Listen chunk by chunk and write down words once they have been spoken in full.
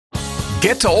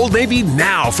Get to Old Navy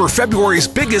now for February's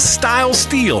biggest style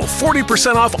steal.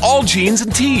 40% off all jeans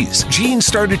and tees. Jeans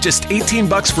start at just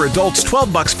 $18 for adults,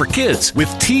 $12 for kids.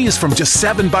 With tees from just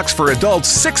 $7 for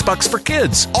adults, $6 for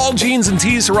kids. All jeans and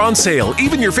tees are on sale,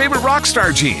 even your favorite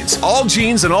Rockstar jeans. All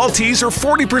jeans and all tees are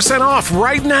 40% off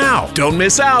right now. Don't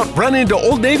miss out. Run into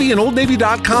Old Navy and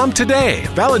OldNavy.com today.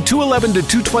 Valid 2/11 to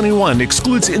 2/21.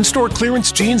 Excludes in-store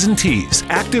clearance jeans and tees.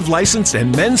 Active, licensed,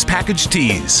 and men's package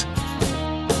tees.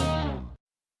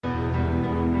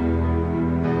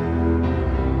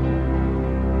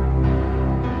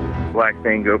 Black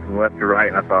thing go from left to right,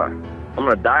 and I thought, I'm going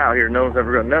to die out here. No one's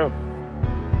ever going to know.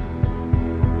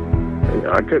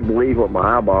 I couldn't believe what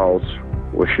my eyeballs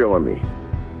were showing me.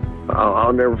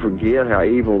 I'll never forget how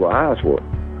evil the eyes were.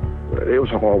 It was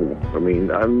horrible. I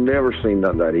mean, I've never seen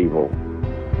nothing that evil.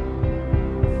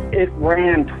 It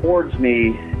ran towards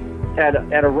me at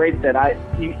a rate that I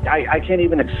can't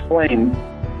even explain.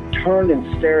 Turned and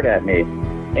stared at me,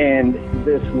 and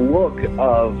this look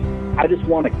of, I just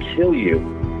want to kill you.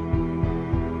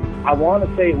 I want to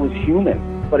say it was human,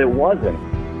 but it wasn't.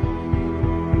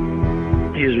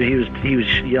 He was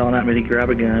yelling at me to grab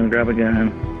a gun, grab a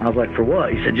gun. I was like, for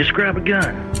what? He said, just grab a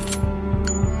gun.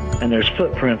 And there's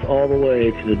footprints all the way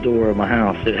to the door of my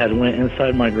house. It had went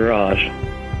inside my garage,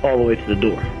 all the way to the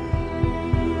door.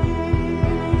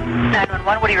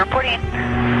 911, what are you reporting?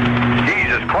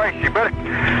 Jesus Christ, you better...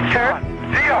 Sir?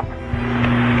 See ya!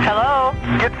 Hello?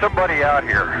 Get somebody out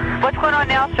here. What's going on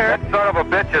now, sir? That son of a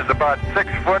bitch is about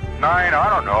 6'9", I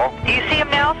don't know. Do you see him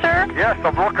now, sir? Yes,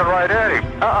 I'm looking right at him.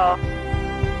 Uh-oh.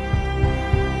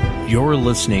 You're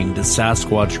listening to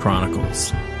Sasquatch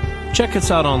Chronicles. Check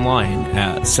us out online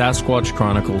at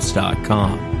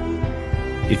sasquatchchronicles.com.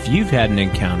 If you've had an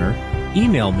encounter,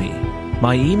 email me.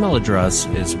 My email address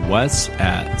is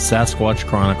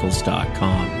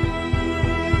wes@sasquatchchronicles.com.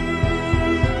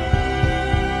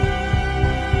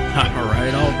 All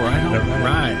right.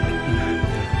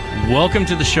 Welcome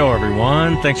to the show,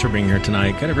 everyone. Thanks for being here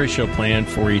tonight. Got a great show planned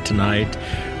for you tonight.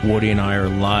 Woody and I are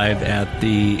live at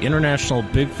the International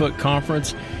Bigfoot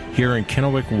Conference here in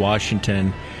Kennewick,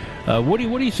 Washington. Woody,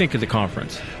 what do you think of the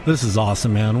conference? This is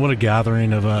awesome, man. What a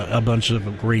gathering of a bunch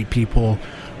of great people.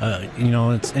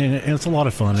 It's a lot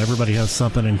of fun. Everybody has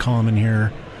something in common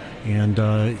here. And,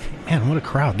 man, what a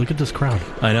crowd. Look at this crowd.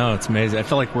 I know. It's amazing. I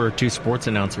feel like we're two sports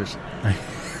announcers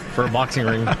for a boxing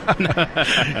ring.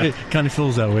 It kind of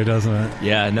feels that way, doesn't it?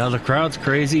 Yeah, no, the crowd's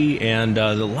crazy, and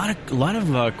a lot of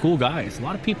cool guys, a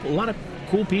lot of people, a lot of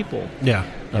cool people. Yeah.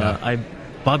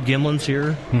 Bob Gimlin's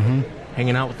here,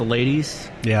 hanging out with the ladies.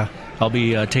 Yeah. I'll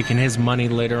be taking his money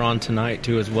later on tonight,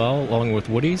 too, as well, along with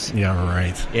Woody's. Yeah,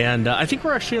 right. And I think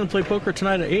we're actually going to play poker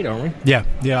tonight at 8, aren't we? Yeah.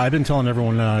 I've been telling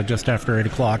everyone just after 8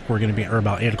 o'clock, we're going to be, or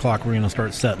about 8 o'clock, we're going to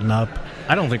start setting up.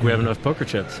 I don't think we have enough poker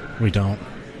chips. We don't.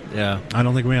 Yeah. I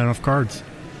don't think we have enough cards.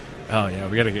 Oh, yeah,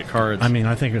 we got to get cards. I mean,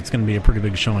 I think it's going to be a pretty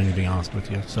big showing, to be honest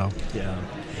with you. So. Yeah.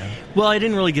 Well, I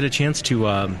didn't really get a chance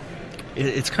to,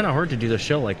 it's kind of hard to do the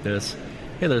show like this.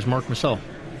 Hey, there's Marc Myrsell.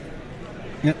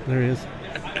 Yep, there he is.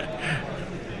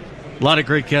 A lot of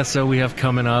great guests that we have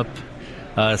coming up.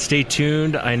 Stay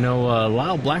tuned. I know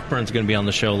Lyle Blackburn's going to be on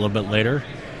the show a little bit later.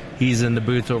 He's in the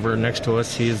booth over next to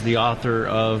us. He is the author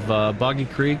of Boggy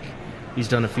Creek. He's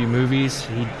done a few movies.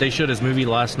 They showed his movie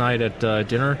last night at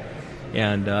dinner,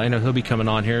 and I know he'll be coming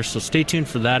on here. So stay tuned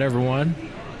for that, everyone.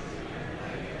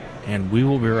 And we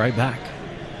will be right back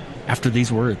after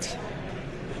these words.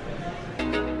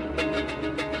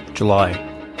 July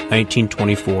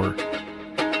 1924.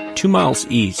 2 miles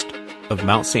east of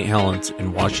Mount St. Helens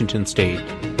in Washington State,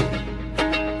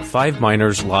 5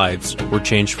 miners' lives were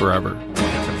changed forever.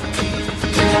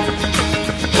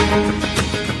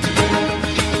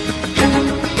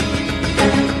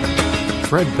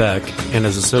 Fred Beck and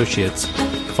his associates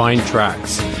find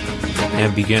tracks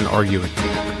and begin arguing.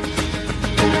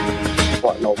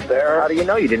 What, no there? How do you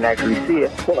know you didn't actually see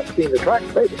it? Well, I've seen the tracks,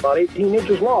 maybe about 18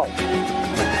 inches long.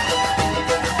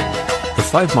 The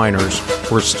 5 miners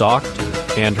were stalked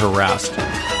and harassed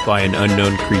by an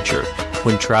unknown creature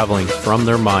when traveling from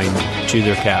their mine to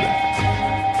their cabin.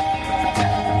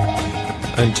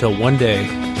 Until one day,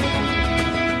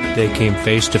 they came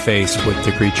face to face with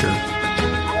the creature.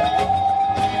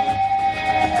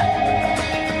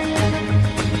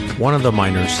 One of the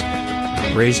miners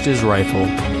raised his rifle,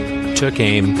 took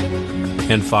aim,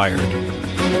 and fired.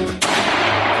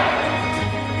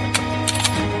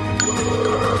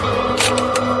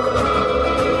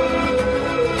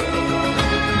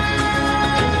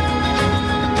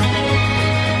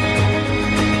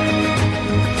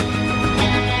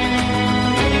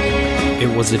 It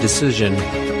was a decision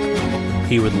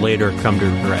he would later come to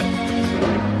regret.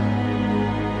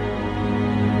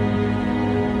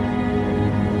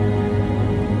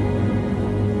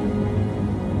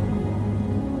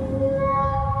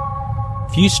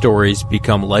 Few stories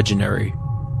become legendary.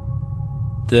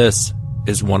 This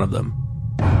is one of them.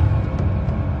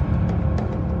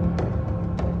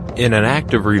 In an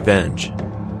act of revenge,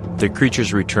 the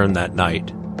creatures returned that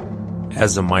night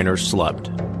as the miners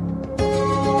slept.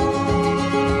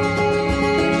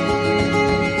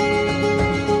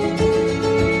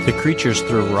 The creatures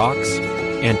threw rocks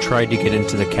and tried to get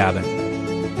into the cabin.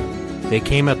 They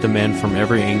came at the men from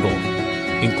every angle,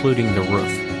 including the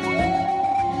roof.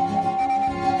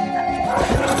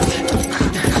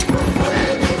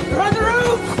 Run the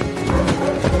roof!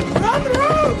 Run the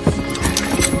roof!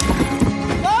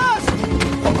 Lost!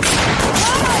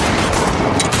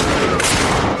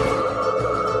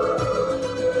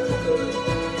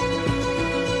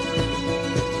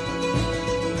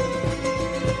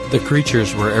 The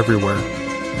creatures were everywhere.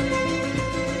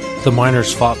 The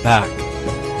miners fought back,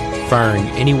 firing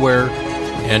anywhere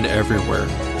and everywhere.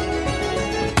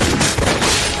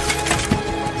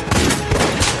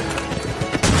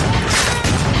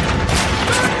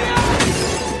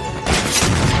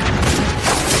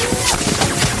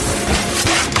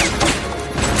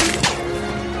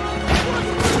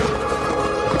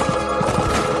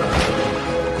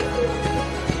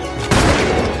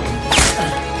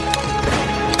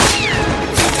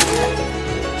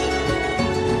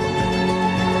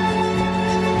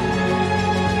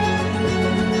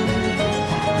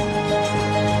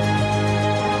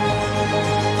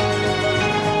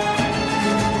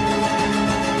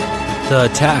 The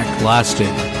attack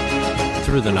lasted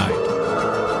through the night.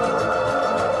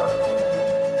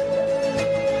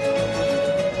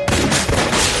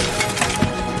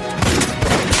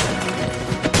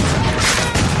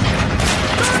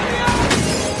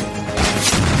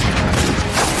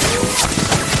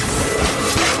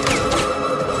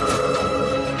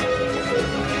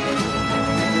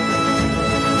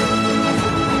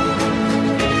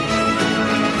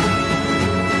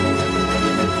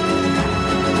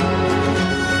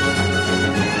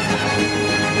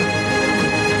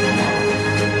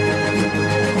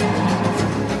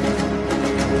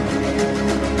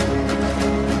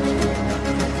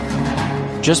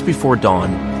 Just before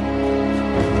dawn,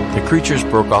 the creatures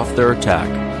broke off their attack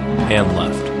and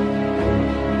left.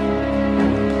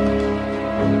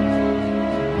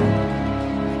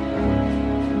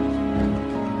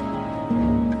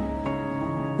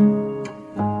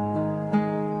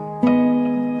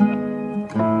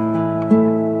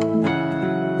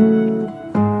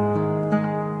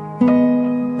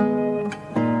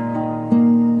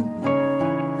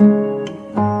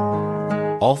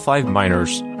 All 5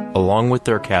 miners, along with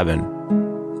their cabin,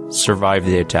 survived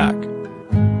the attack.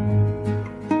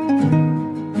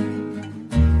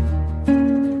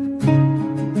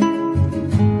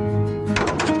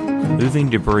 Moving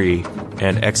debris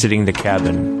and exiting the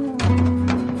cabin,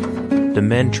 the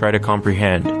men try to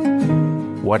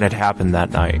comprehend what had happened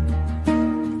that night.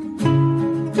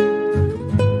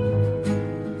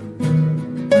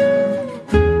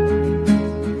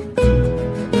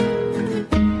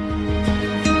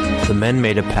 The men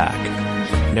made a pact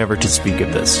never to speak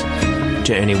of this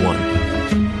to anyone.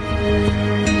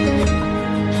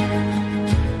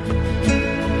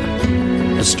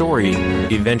 The story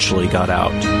eventually got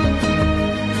out.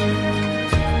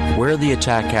 Where the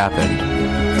attack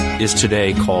happened is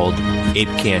today called Ape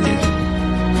Canyon.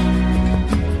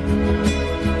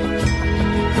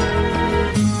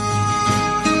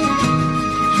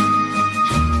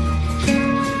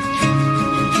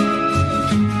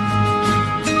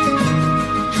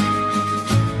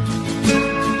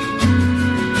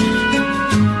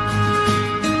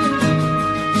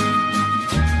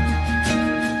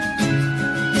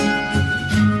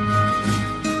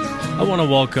 I want to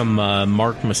welcome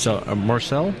Marc Myrsell.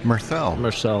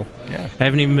 Myrsell. Yeah. I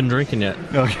haven't even been drinking yet.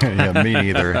 Okay, yeah, me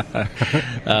neither.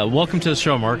 Welcome to the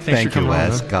show, Marc. Thanks for coming on. Thank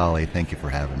you, Wes. On. Golly, thank you for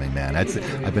having me, man.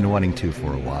 I've been wanting to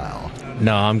for a while.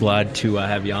 No, I'm glad to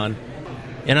have you on.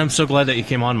 And I'm so glad that you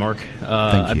came on, Marc.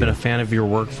 I've been a fan of your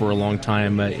work for a long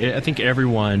time. I think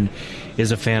everyone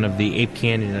is a fan of the Ape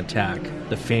Canyon attack,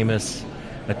 the famous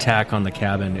attack on the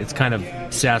cabin. It's kind of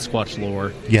Sasquatch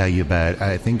lore. Yeah, you bet.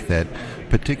 I think that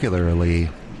particularly,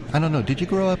 I don't know, did you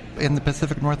grow up in the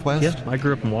Pacific Northwest? Yeah, I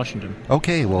grew up in Washington.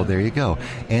 Okay, well, there you go.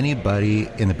 Anybody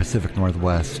in the Pacific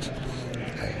Northwest,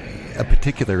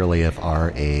 particularly of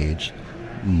our age,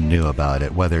 knew about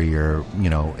it. Whether you're,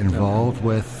 involved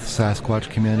with Sasquatch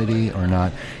community or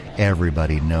not,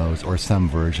 everybody knows, or some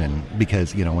version,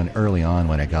 because, when early on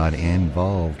when I got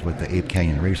involved with the Ape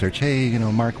Canyon research, hey,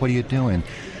 Marc, what are you doing?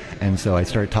 And so I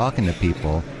started talking to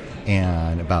people,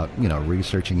 and about,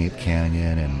 researching Ape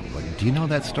Canyon and, like, do you know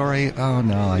that story? Oh,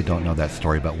 no, I don't know that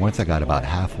story. But once I got about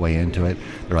halfway into it,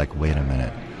 they're like, wait a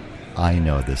minute. I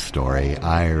know this story.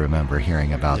 I remember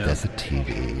hearing about this at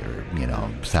TV or,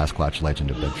 Sasquatch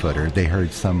Legend of Bigfoot, or they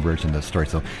heard some version of the story.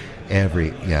 So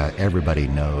everybody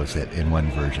knows it in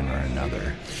one version or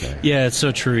another. So. Yeah, it's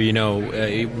so true.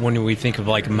 When we think of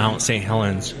like Mount St.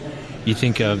 Helens, you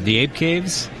think of the ape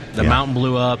caves, the mountain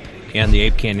blew up, and the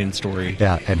Ape Canyon story.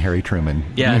 Yeah, and Harry Truman.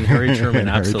 Yeah, and Harry Truman,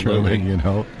 absolutely. Harry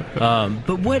Truman,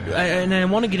 But what, and I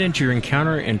want to get into your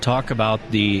encounter and talk about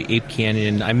the Ape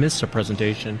Canyon. I missed a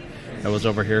presentation. I was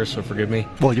over here, so forgive me.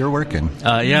 Well, you're working.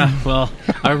 Yeah, well,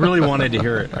 I really wanted to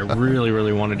hear it. I really,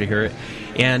 really wanted to hear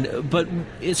it. But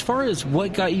as far as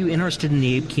what got you interested in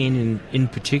the Ape Canyon in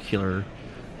particular,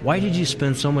 why did you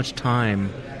spend so much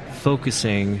time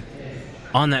focusing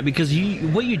on that? Because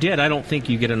what you did, I don't think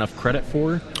you get enough credit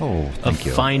for. Oh, thank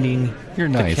you. Finding You're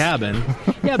nice. The cabin.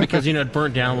 Yeah, because, it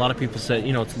burnt down. A lot of people said,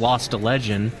 it's lost to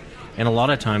legend. And a lot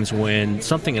of times when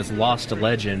something is lost to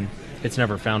legend, it's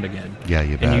never found again. Yeah,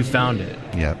 you bet. And you found it.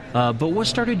 Yep. But what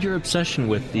started your obsession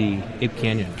with the Ape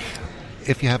Canyon?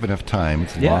 If you have enough time,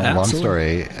 it's a long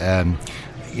story.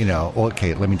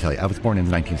 Okay, let me tell you. I was born in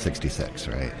 1966,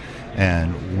 right?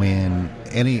 And when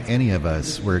any of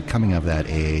us were coming of that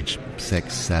age,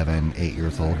 6, 7, 8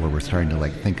 years old, where we're starting to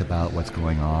think about what's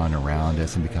going on around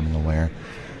us and becoming aware,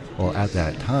 well, at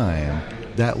that time,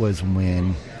 that was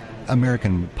when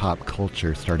American pop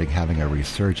culture started having a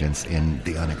resurgence in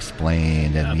the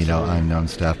unexplained and, unknown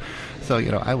stuff. So,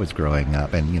 I was growing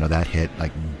up and, that hit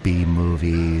like B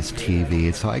movies,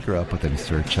 TV. So I grew up with In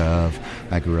Search Of.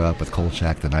 I grew up with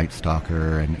Kolchak the Night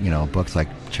Stalker and, books like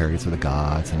Chariots of the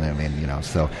Gods. And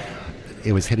so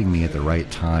it was hitting me at the right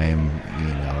time,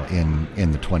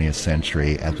 in the 20th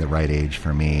century at the right age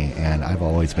for me. And I've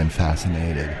always been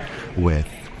fascinated with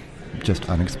just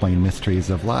unexplained mysteries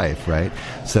of life, right?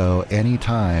 So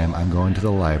anytime I'm going to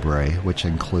the library, which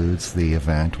includes the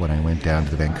event when I went down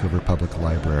to the Vancouver Public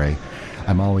Library,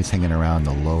 I'm always hanging around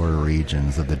the lower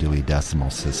regions of the Dewey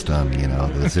Decimal System, the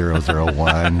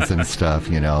 001s and stuff,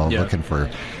 looking for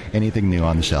anything new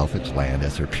on the shelf,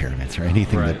 Atlantis or pyramids or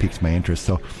anything that piques my interest.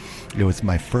 So it was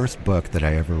my first book that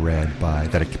I ever read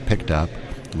that I picked up,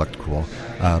 looked cool,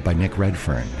 by Nick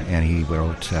Redfern, and he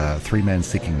wrote Three Men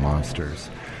Seeking Monsters,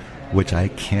 which I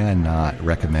cannot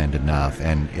recommend enough.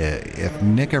 And if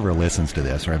Nick ever listens to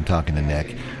this, or I'm talking to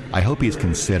Nick, I hope he's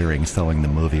considering selling the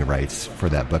movie rights for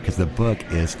that book, because the book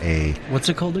is What's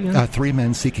it called again? Three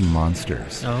Men Seeking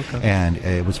Monsters. Oh, okay. And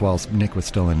it was while Nick was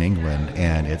still in England,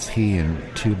 and it's he and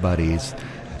two buddies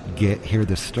hear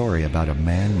this story about a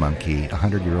man monkey, a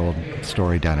 100-year-old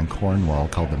story down in Cornwall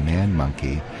called the Man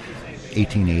Monkey,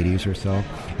 1880s or so,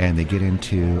 and they get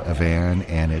into a van,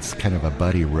 and it's kind of a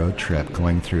buddy road trip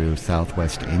going through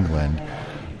southwest England,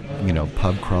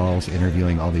 pub crawls,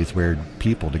 interviewing all these weird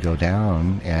people to go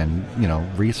down and,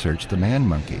 research the man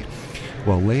monkey.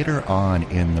 Well, later on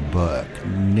in the book,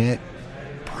 Nick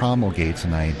promulgates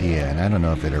an idea, and I don't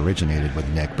know if it originated with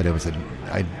Nick, but it was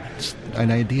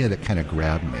an idea that kind of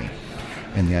grabbed me.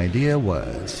 And the idea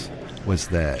was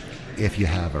that if you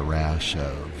have a rash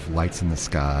of lights in the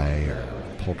sky or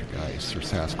poltergeist or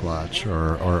Sasquatch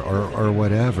or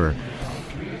whatever,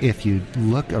 if you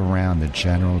look around the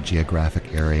general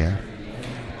geographic area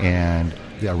and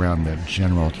around the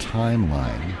general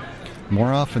timeline,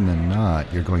 more often than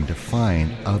not, you're going to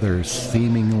find other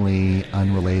seemingly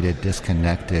unrelated,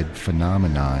 disconnected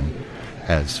phenomenon,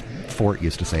 as Fort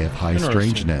used to say, of high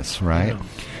strangeness, right? Yeah.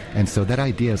 And so that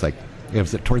idea is it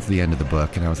was towards the end of the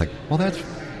book, and I was like, well,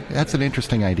 that's an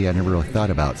interesting idea I never really thought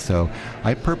about. So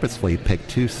I purposefully picked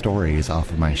two stories off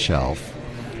of my shelf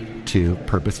to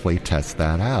purposefully test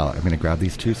that out. I'm going to grab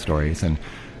these two stories and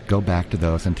go back to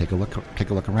those and take a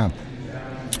look around.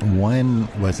 One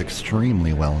was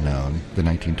extremely well known, the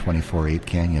 1924 Ape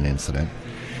Canyon incident,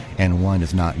 and one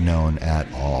is not known at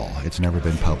all. It's never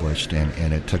been published,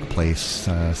 and it took place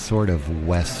sort of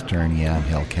western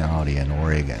Yamhill County in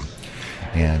Oregon.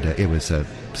 And it was a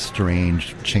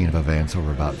strange chain of events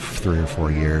over about 3 or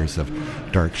 4 years of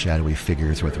dark, shadowy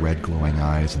figures with red glowing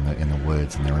eyes in the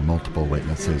woods, and there were multiple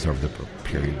witnesses over the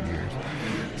period of years.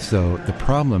 So the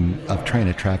problem of trying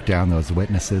to track down those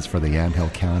witnesses for the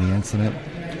Yamhill County incident,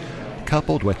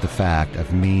 coupled with the fact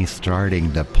of me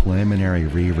starting the preliminary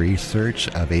research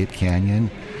of Ape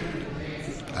Canyon,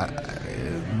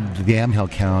 the Yamhill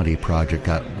County project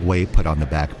got way put on the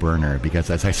back burner, because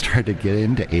as I started to get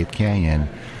into Ape Canyon,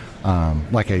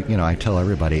 I tell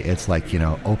everybody, it's like,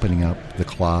 opening up the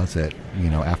closet,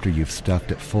 after you've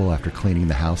stuffed it full after cleaning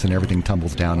the house, and everything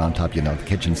tumbles down on top, the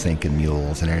kitchen sink and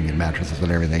mules and mattresses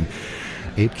and everything.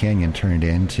 Ape Canyon turned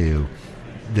into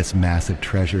this massive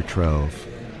treasure trove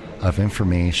of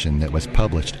information that was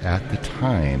published at the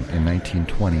time in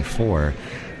 1924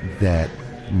 that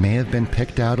may have been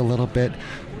picked out a little bit,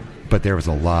 but there was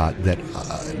a lot that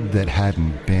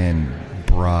hadn't been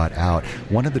brought out.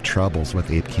 One of the troubles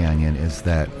with Ape Canyon is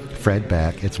that Fred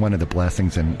Beck, it's one of the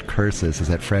blessings and curses, is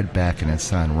that Fred Beck and his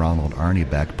son Ronald Arnie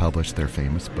Beck published their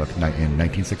famous book in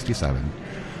 1967,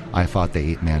 I Fought the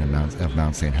Ape Man of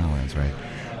Mount St. Helens, right?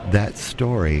 That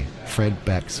story, Fred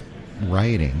Beck's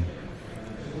writing,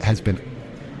 has been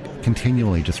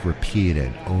continually just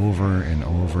repeated over and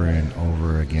over and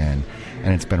over again,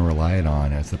 and it's been relied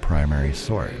on as the primary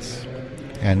source.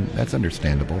 And that's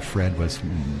understandable. Fred was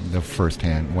the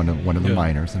first-hand, one of the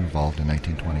miners involved in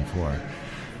 1924.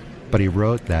 But he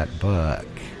wrote that book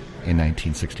in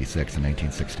 1966 and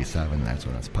 1967. That's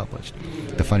when it was published.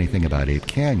 The funny thing about Ape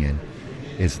Canyon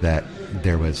is that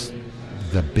there was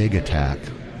the big attack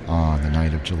on the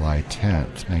night of July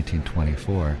 10th,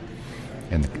 1924.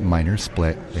 And the miners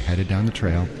split. They headed down the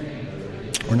trail.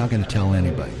 We're not going to tell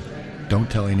anybody. Don't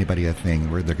tell anybody a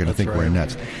thing. They're going to think we're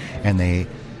nuts. And they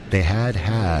had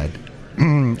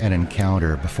an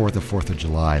encounter before the 4th of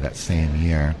July that same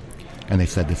year, and they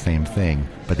said the same thing.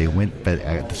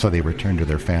 So they returned to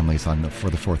their families for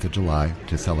the 4th of July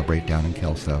to celebrate down in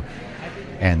Kelso,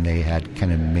 and they had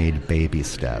kind of made baby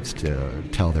steps to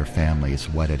tell their families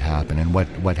what had happened. And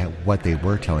what they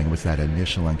were telling was that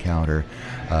initial encounter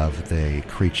of the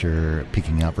creature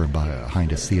peeking out from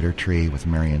behind a cedar tree with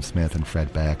Marion Smith and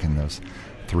Fred Beck, and those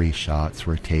 3 shots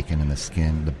were taken, and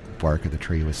the bark of the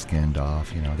tree was skinned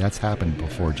off. That's happened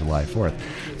before July 4th.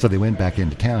 So they went back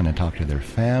into town and talked to their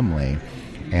family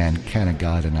and kind of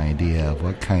got an idea of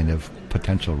what kind of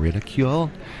potential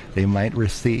ridicule they might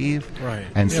receive. Right.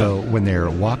 And so when they're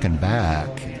walking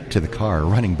back to the car,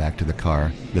 running back to the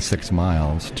car, the 6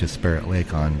 miles to Spirit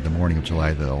Lake on the morning of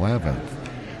July the 11th,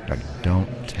 like, don't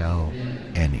tell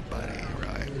anybody,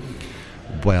 right?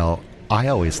 Well, I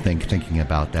always thinking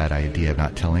about that idea of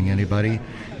not telling anybody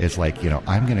is like,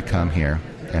 I'm going to come here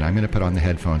and I'm going to put on the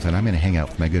headphones and I'm going to hang out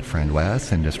with my good friend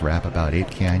Wes and just rap about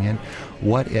Ape Canyon.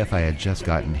 What if I had just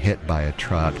gotten hit by a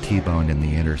truck, T-boned in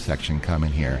the intersection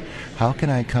coming here? How can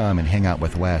I come and hang out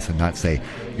with Wes and not say,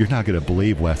 you're not going to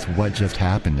believe, Wes, what just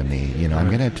happened to me? I'm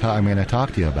going to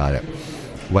talk to you about it.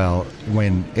 Well,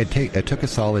 when it took a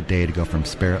solid day to go from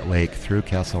Spirit Lake through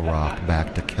Castle Rock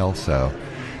back to Kelso.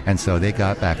 And so they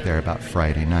got back there about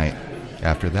Friday night.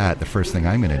 After that, the first thing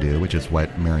I'm going to do, which is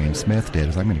what Marion Smith did,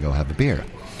 is I'm going to go have a beer.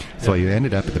 So he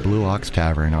ended up at the Blue Ox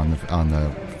Tavern on the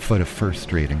foot of First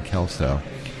Street in Kelso,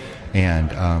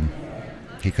 and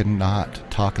he could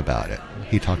not talk about it.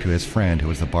 He talked to his friend who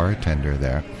was the bartender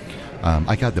there.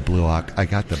 I got the Blue Ox.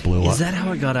 Is that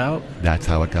how it got out? That's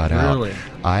how it got out. Really?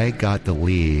 I got the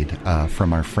lead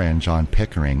from our friend John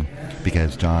Pickering,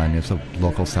 because John is a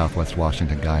local Southwest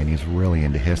Washington guy and he's really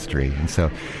into history. And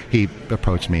so he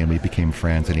approached me and we became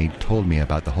friends, and he told me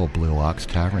about the whole Blue Ox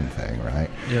Tavern thing, right?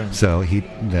 Yeah. So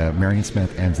Marion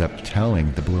Smith ends up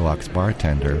telling the Blue Ox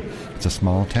bartender, it's a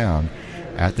small town.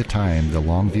 At the time, the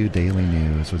Longview Daily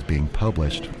News was being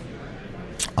published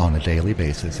on a daily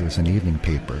basis. It was an evening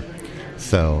paper.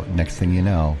 So next thing you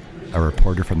know, a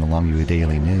reporter from the Longview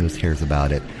Daily News hears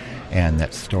about it, and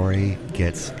that story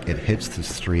hits the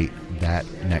street that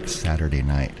next Saturday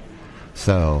night.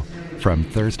 So from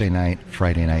Thursday night,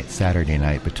 Friday night, Saturday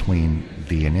night, between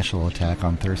the initial attack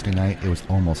on Thursday night, it was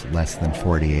almost less than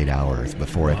 48 hours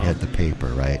before it hit the paper,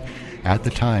 right? At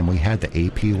the time, we had the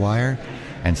AP wire,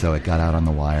 and so it got out on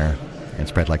the wire and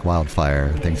spread like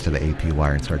wildfire thanks to the AP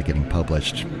wire and started getting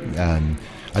published.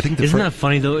 I think Isn't that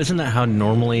funny, though? Isn't that how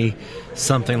normally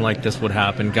something like this would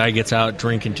happen? Guy gets out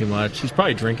drinking too much. He's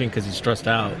probably drinking because he's stressed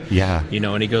out. Yeah.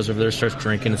 And he goes over there, starts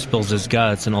drinking, and spills his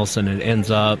guts, and all of a sudden it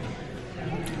ends up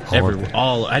everywhere.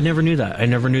 I never knew that. I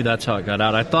never knew that's how it got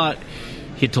out. I thought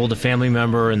he told a family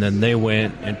member, and then they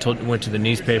went to the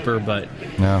newspaper. But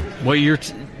no, what you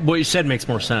said makes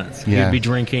more sense. Yeah. He'd be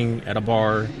drinking at a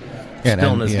bar,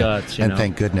 spilling his guts. And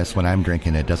thank goodness when I'm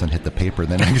drinking, it doesn't hit the paper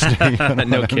the next day. You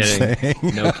know No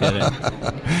kidding. No kidding.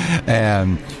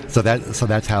 And so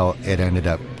that's how it ended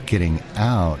up getting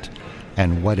out.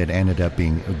 And what it ended up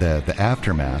being, the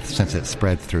aftermath, since it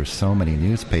spread through so many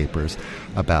newspapers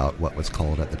about what was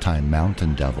called at the time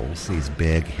mountain devils, these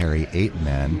big, hairy ape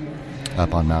men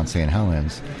up on Mount St.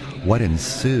 Helens, what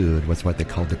ensued was what they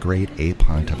called the Great Ape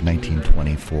Hunt of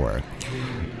 1924.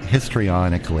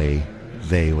 Histrionically,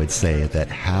 they would say that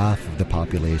half of the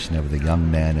population of the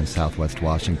young men in Southwest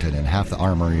Washington and half the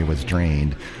armory was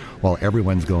drained while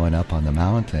everyone's going up on the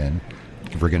mountain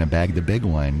we're gonna bag the big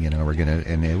one, we're gonna,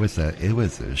 and it was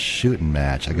a shooting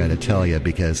match, I gotta tell you,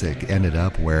 because it ended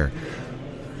up where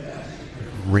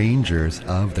rangers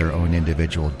of their own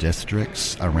individual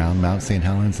districts around Mount St.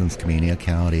 Helens and Skamania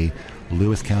County,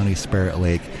 Lewis County, Spirit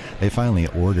Lake, they finally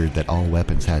ordered that all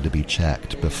weapons had to be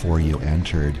checked before you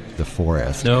entered the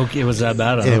forest. No, it was that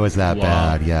bad? It was that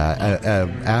bad, yeah.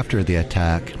 After the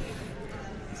attack,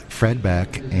 Fred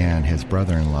Beck and his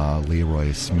brother-in-law,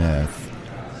 Leroy Smith,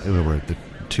 who were the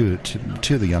two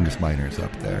of the youngest miners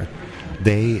up there,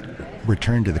 they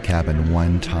returned to the cabin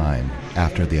one time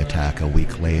after the attack a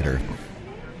week later.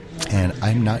 And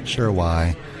I'm not sure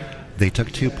why. They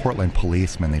took two Portland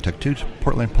policemen.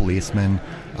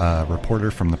 A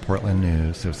reporter from the Portland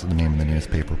News. It was the name of the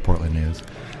newspaper, Portland News.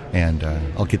 And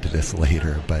I'll get to this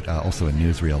later, but also a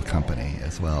newsreel company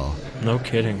as well. No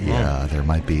kidding. Yeah, there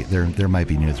might be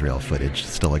newsreel footage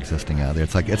still existing out there.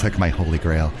 It's like my holy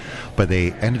grail. But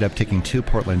they ended up taking two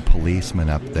Portland policemen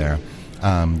up there.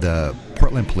 The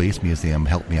Portland Police Museum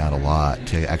helped me out a lot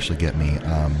to actually get me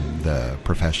the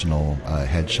professional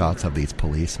headshots of these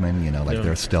policemen,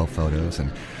 their still photos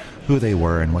and who they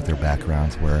were and what their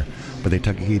backgrounds were. But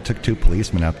he took two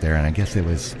policemen up there, and I guess it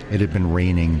had been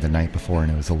raining the night before,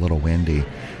 and it was a little windy,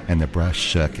 and the brush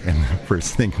shook. And the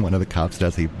first thing one of the cops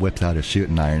does, he whips out a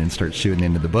shooting iron and starts shooting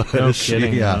into the bush. No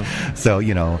kidding. Yeah.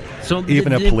 No. So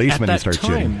even a policeman at that starts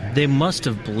time, shooting. They must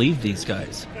have believed these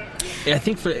guys. I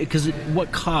think because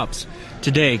what cops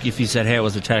today, if you said, "Hey, I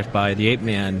was attacked by the Ape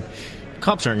Man,"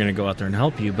 cops aren't going to go out there and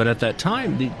help you. But at that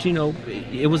time,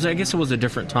 it was a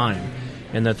different time,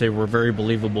 and that they were very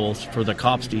believable for the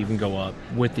cops to even go up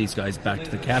with these guys back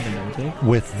to the cabin. Don't you think?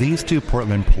 With these two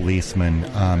Portland policemen,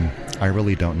 I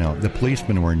really don't know. The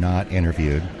policemen were not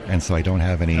interviewed, and so I don't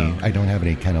have any. Oh. I don't have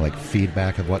any kind of like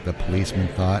feedback of what the policemen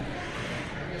thought.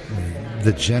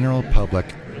 The general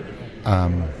public.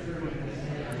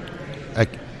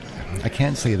 I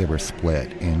can't say they were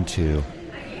split into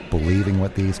believing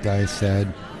what these guys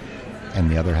said and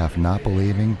the other half not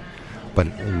believing. But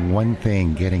one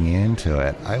thing, getting into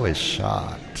it, I was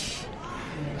shocked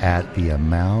at the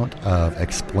amount of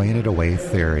explain-it-away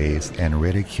theories and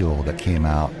ridicule that came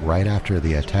out right after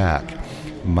the attack,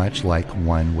 much like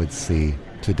one would see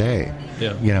today.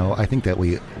 Yeah. I think that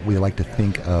we like to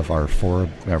think of our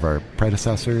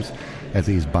predecessors as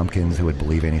these bumpkins who would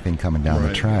believe anything coming down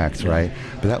the tracks, right?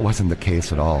 But that wasn't the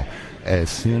case at all. As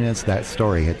soon as that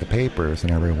story hit the papers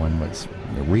and everyone was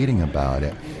reading about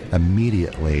it,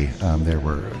 immediately there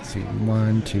were,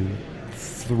 1, 2,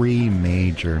 3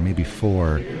 major, maybe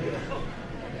 4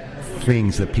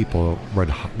 things that people would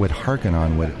hearken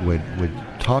on, would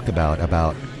talk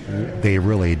about they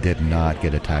really did not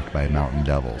get attacked by mountain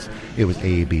devils. It was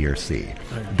A, B, or C.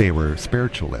 They were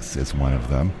spiritualists is one of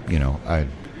them.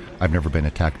 I've never been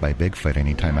attacked by Bigfoot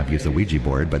anytime I've used a Ouija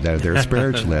board, but they're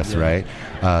spiritualists, right?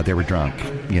 They were drunk.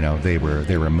 They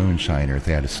were moonshiners.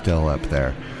 They had a still up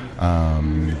there.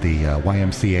 The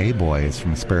YMCA boys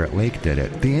from Spirit Lake did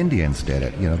it. The Indians did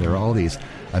it. There are all these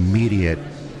immediate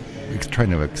trying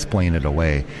to explain it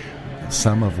away.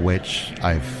 Some of which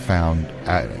I've found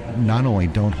not only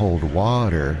don't hold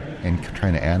water in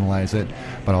trying to analyze it,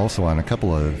 but also on a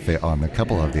couple of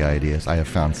the ideas, I have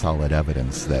found solid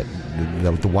evidence that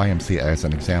the YMCA, as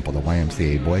an example, the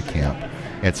YMCA boy camp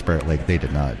at Spirit Lake, they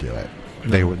did not do it.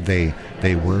 No.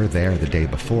 They were there the day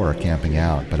before camping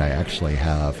out, but I actually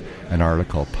have an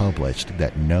article published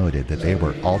that noted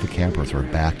that all the campers were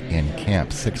back in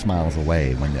camp 6 miles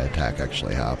away when the attack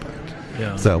actually happened.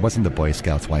 Yeah. So it wasn't the Boy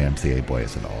Scouts YMCA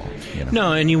boys at all.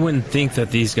 No, and you wouldn't think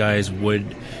that these guys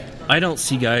would. I don't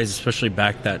see guys, especially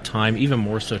back that time, even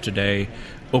more so today,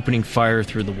 opening fire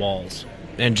through the walls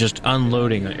and just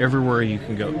unloading everywhere you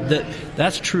can go.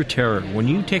 That's true terror. When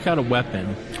you take out a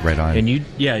weapon, right on, and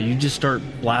you just start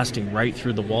blasting right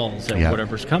through the walls at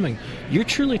whatever's coming. You're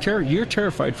truly You're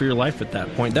terrified for your life at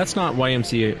that point. That's not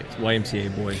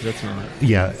YMCA boys. That's not.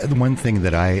 Yeah, the one thing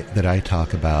that I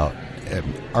talk about,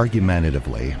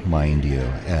 argumentatively, mind you,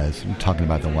 as talking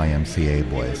about the YMCA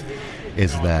boys,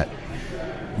 is that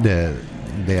the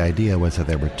idea was that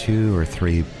there were 2 or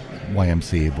 3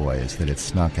 YMCA boys that had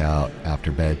snuck out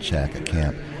after bed check at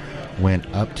camp, went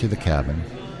up to the cabin,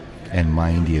 and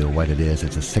mind you, what it is,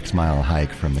 it's a 6-mile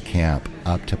hike from the camp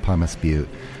up to Pumice Butte.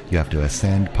 You have to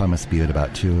ascend Pumice Butte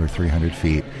about 200 or 300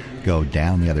 feet, go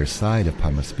down the other side of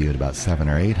Pumice Butte about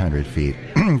 700 or 800 feet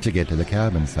to get to the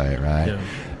cabin site, right? Yeah.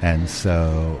 And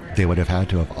so they would have had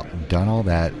to have done all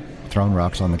that, thrown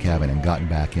rocks on the cabin, and gotten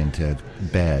back into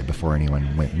bed before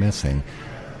anyone went missing.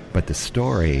 But the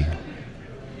story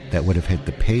that would have hit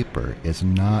the paper is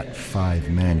not 5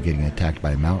 men getting attacked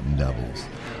by mountain devils.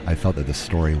 I felt that the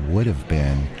story would have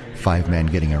been 5 men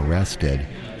getting arrested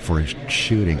for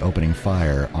opening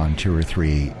fire on 2 or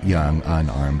 3 young,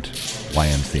 unarmed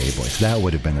YMCA boys. That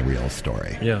would have been the real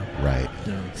story. Yeah. Right.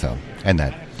 Yeah. So, and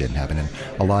that didn't happen. And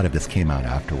a lot of this came out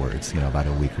afterwards, about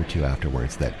a week or 2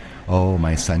 afterwards, that,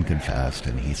 my son confessed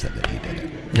and he said that he did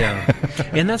it. Yeah.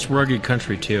 And that's rugged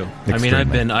country too. Extremely. I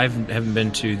mean, I haven't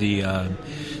been to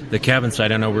the cabin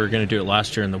site. I know we were going to do it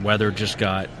last year and the weather just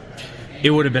got... It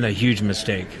would have been a huge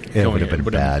mistake. It would have been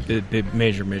bad. A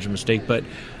major mistake. But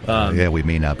we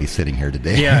may not be sitting here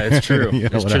today. Yeah, it's true.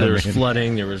 It's true. There was mean?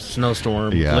 flooding. There was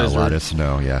snowstorm. Yeah, blizzard. a lot of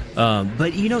snow. Yeah.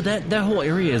 But that whole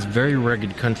area is very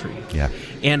rugged country. Yeah.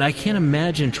 And I can't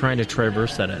imagine trying to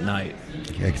traverse that at night.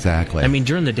 Exactly. I mean,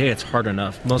 during the day, it's hard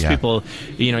enough. Most people,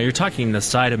 you're talking the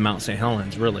side of Mount St.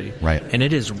 Helens, really. Right. And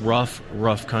it is rough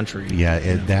country. Yeah,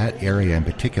 that area in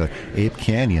particular. Ape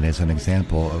Canyon is an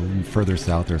example. Further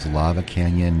south, there's Lava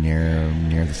Canyon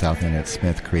near the south end at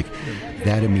Smith Creek.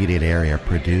 That immediate area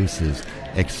produces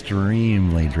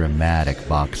extremely dramatic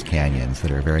box canyons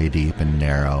that are very deep and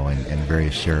narrow and very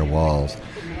sheer walls.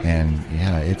 And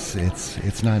yeah,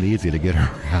 it's not easy to get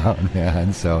around,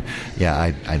 man. So yeah,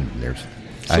 I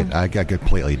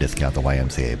completely discount the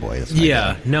YMCA boys.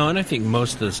 Yeah, no, and I think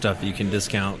most of the stuff you can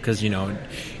discount because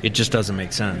it just doesn't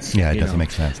make sense. Yeah, it doesn't make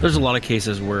sense. There's a lot of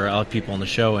cases where I'll have people on the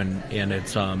show and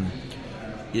it's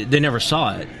they never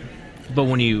saw it, but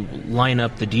when you line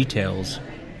up the details,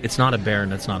 it's not a bear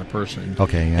and it's not a person.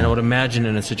 Okay, yeah. And I would imagine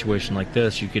in a situation like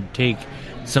this, you could take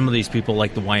some of these people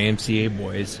like the YMCA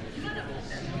boys,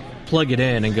 plug it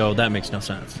in and go, that makes no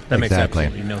sense. That makes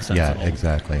absolutely no sense at all.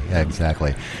 Exactly. It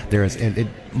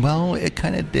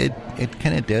kind of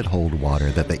did hold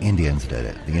water that the Indians did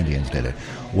it.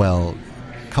 Well,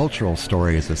 cultural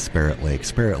stories of Spirit Lake.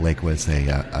 Spirit Lake was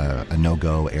a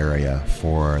no-go area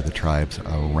for the tribes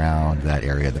around that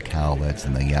area, the Cowlitz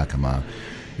and the Yakima.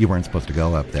 You weren't supposed to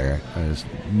go up there.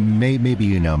 Maybe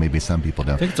maybe some people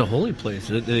don't. I think it's a holy place.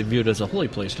 They view it as a holy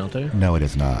place, don't they? No, it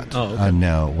is not. Oh, okay.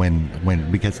 No.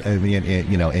 Because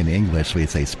in English we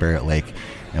say Spirit Lake,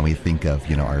 and we think of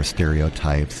our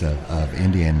stereotypes of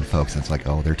Indian folks. It's like,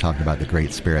 they're talking about the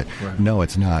Great Spirit. Right. No,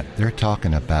 it's not. They're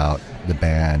talking about the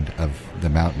band of the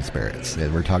mountain spirits.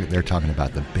 They're talking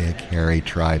about the big hairy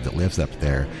tribe that lives up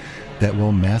there, that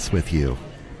will mess with you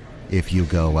if you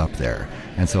go up there.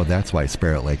 And so that's why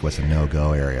Spirit Lake was a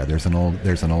no-go area. There's an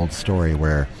old story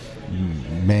where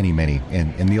many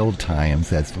in the old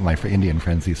times, as my Indian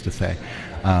friends used to say,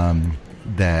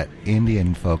 that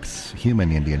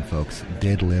human Indian folks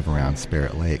did live around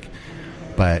Spirit Lake.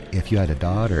 But if you had a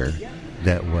daughter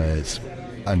that was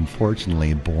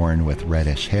unfortunately born with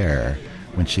reddish hair,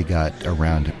 when she got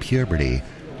around to puberty,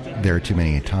 there are too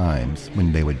many times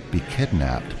when they would be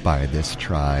kidnapped by this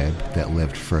tribe that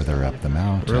lived further up the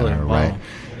mountain. Really? Right? Wow.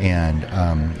 And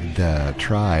the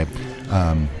tribe,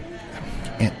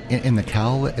 in the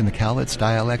Cowlitz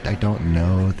dialect, I don't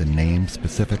know the name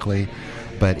specifically,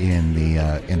 but in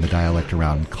the dialect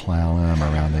around Clallam,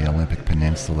 around the Olympic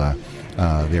Peninsula,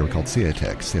 they were called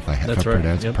Ceotics, if I have the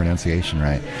pronunciation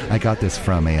right. I got this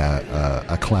from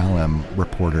a Clallam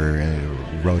reporter who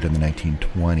wrote in the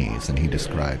 1920s, and he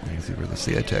described these were the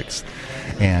Ceotics.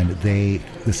 And the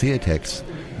Ceotics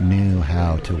knew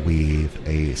how to weave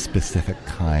a specific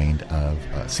kind of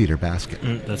cedar basket.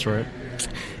 That's right.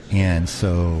 And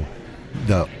so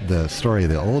the story of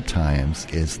the old times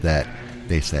is that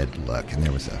they said, look, and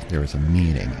there was a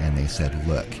meeting, and they said,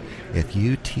 look, if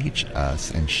you teach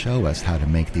us and show us how to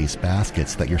make these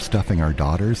baskets that you're stuffing our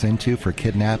daughters into for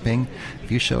kidnapping,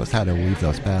 if you show us how to weave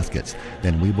those baskets,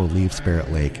 then we will leave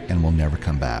Spirit Lake and we'll never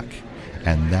come back.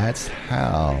 And that's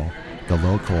how the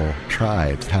local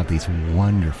tribes have these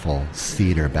wonderful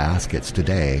cedar baskets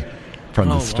today from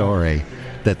the story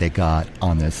that they got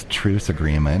on this truce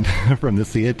agreement from the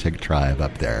Ceotic tribe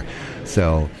up there.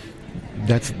 So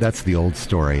that's the old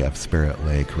story of Spirit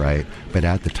Lake, right? But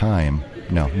at the time,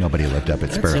 no, nobody lived up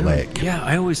at Spirit Lake. Yeah,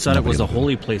 I always thought it was a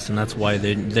holy place, and that's why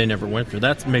they never went there.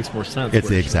 That makes more sense. It's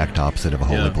the exact opposite of a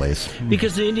holy place.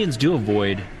 Because the Indians do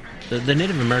avoid, the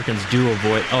Native Americans do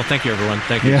avoid. Oh, thank you, everyone.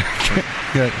 Thank you. Yeah,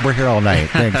 good. We're here all night.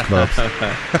 Thanks, folks.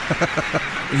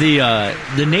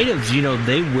 The natives,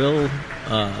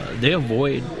 they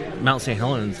avoid Mount St.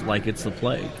 Helens like it's the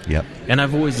plague. Yep. And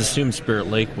I've always assumed Spirit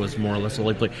Lake was more or less a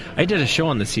holy place. I did a show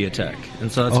on the Ceotic,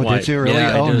 and so that's why. Oh, did you really?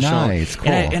 Yeah, I did a nice, show.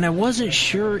 cool. And I wasn't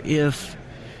sure if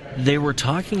they were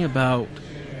talking about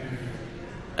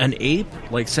an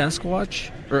ape like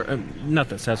Sasquatch, or not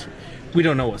that Sasquatch. We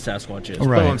don't know what Sasquatch is.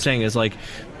 Right. But what I'm saying is, like,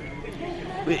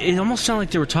 it almost sounded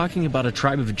like they were talking about a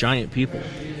tribe of giant people.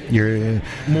 You're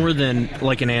more than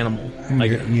like an animal.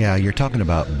 Like, you're talking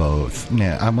about both.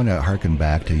 Now, I'm going to harken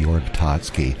back to Jörg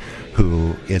Totsky,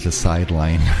 who is a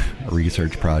sideline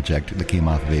research project that came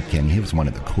off of Ape Canyon. He was one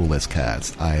of the coolest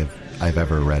cats I've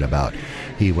ever read about.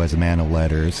 He was a man of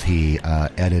letters. He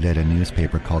edited a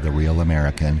newspaper called The Real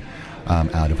American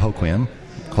out of Hoquiam,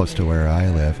 close to where I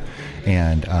live.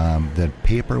 And the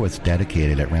paper was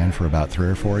dedicated, it ran for about 3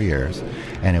 or 4 years,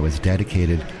 and it was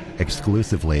dedicated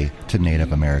exclusively to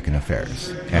Native American affairs.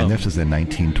 And this was in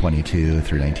 1922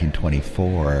 through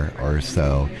 1924 or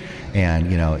so.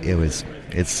 And,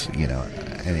 it's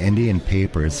an Indian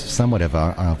paper is somewhat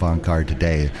avant-garde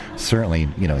today, certainly,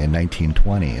 in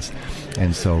 1920s.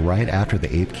 And so right after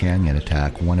the Ape Canyon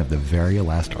attack, one of the very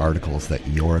last articles that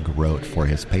Jörg wrote for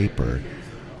his paper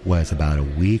was about a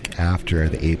week after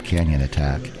the Ape Canyon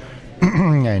attack.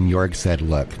 And Jörg said,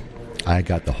 look, I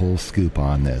got the whole scoop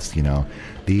on this.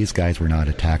 These guys were not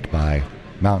attacked by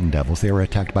mountain devils. They were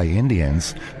attacked by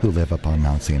Indians who live up on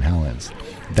Mount St. Helens.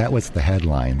 That was the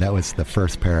headline. That was the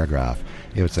first paragraph.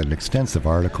 It was an extensive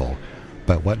article.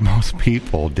 But what most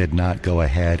people did not go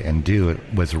ahead and do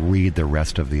was read the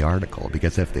rest of the article,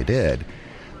 because if they did,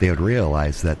 they would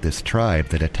realize that this tribe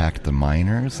that attacked the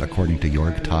miners, according to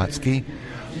Jörg Totsky,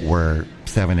 were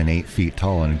 7 and 8 feet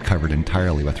tall and covered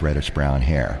entirely with reddish-brown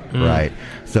hair, right?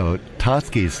 So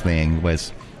Totsky's thing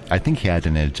was, I think he had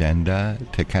an agenda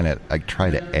to kind of try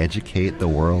to educate the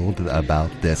world about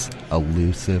this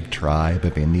elusive tribe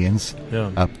of Indians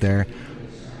up there.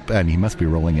 And he must be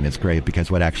rolling in his grave, because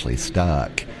what actually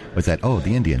stuck was that,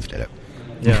 the Indians did it.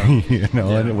 Yeah.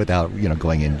 And without,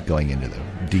 going into the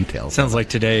details. Sounds like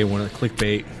today when a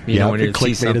clickbait, when you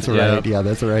clickbait see is right. Yeah,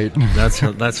 that's right.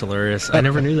 That's hilarious. I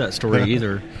never knew that story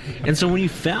either. And so when you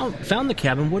found the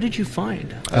cabin, what did you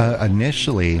find?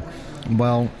 Initially,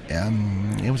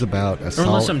 it was about a or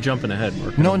unless I'm jumping ahead,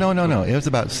 Mark. No. It was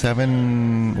about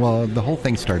 7. Well, the whole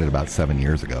thing started about 7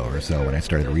 years ago or so when I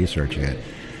started researching it.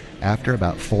 After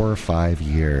about 4 or 5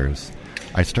 years,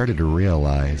 I started to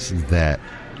realize that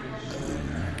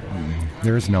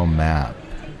there is no map.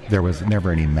 There was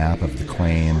never any map of the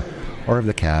claim or of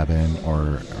the cabin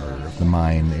or of the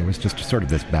mine. It was just sort of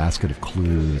this basket of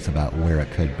clues about where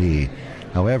it could be.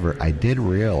 However, I did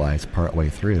realize partway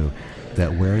through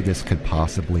that where this could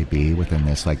possibly be within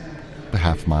this a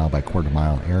half-mile by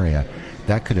quarter-mile area,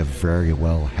 that could have very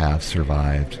well have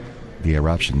survived the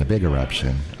eruption, the big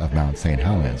eruption of Mount St.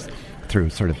 Helens, through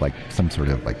some sort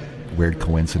of weird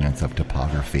coincidence of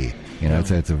topography.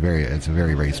 It's a very,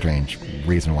 very strange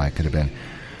reason why it could have been.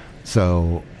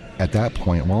 So at that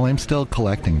point, while I'm still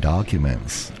collecting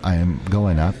documents, I'm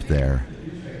going up there.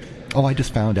 I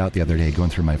just found out the other day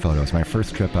going through my photos. My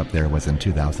first trip up there was in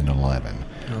 2011,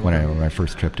 when my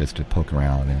first trip just to poke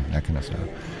around and that kind of stuff.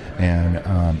 And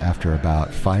after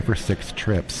about 5 or 6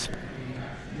 trips,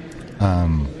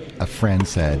 a friend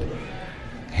said,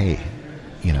 hey,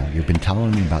 you've been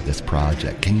telling me about this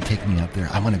project. Can you take me up there?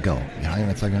 I want to go. And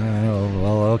it's like,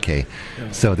 okay.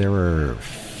 Yeah. So there were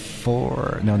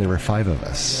 5 of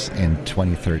us in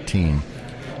 2013.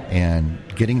 And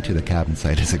getting to the cabin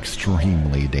site is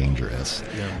extremely dangerous.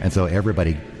 Yeah. And so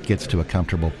everybody gets to a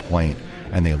comfortable point,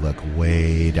 and they look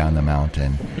way down the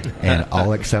mountain. And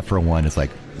all except for one is like,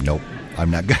 nope,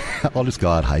 I'm not going to. I'll just go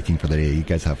out hiking for the day. You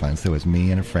guys have fun. So it was me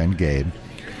and a friend, Gabe.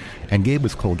 And Gabe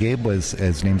was cool.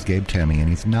 His name's Gabe Temmie, and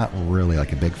he's not really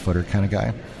like a Bigfooter kind of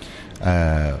guy.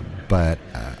 But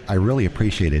I really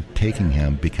appreciated taking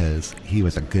him because he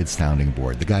was a good sounding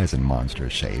board. The guy's in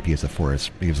monstrous shape. He was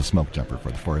a smoke jumper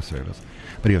for the Forest Service.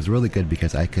 But he was really good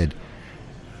because I could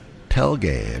tell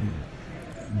Gabe,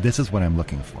 this is what I'm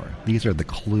looking for. These are the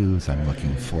clues I'm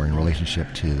looking for in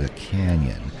relationship to the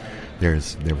canyon. There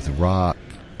was a rock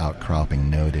outcropping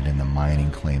noted in the mining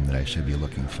claim that I should be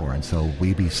looking for, and so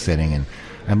we'd be sitting and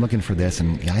I'm looking for this,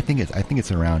 and I think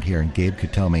it's around here, and Gabe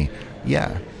could tell me,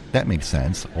 yeah, that makes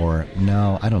sense, or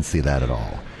no, I don't see that at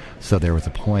all. So there was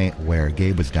a point where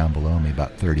Gabe was down below me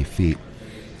about 30 feet,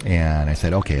 and I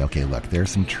said, okay, look, there's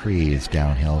some trees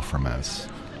downhill from us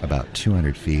about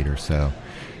 200 feet or so,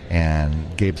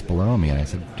 and Gabe's below me, and I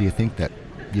said, do you think that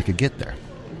you could get there?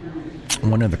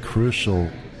 One of the crucial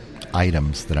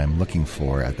items that I'm looking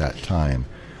for at that time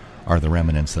are the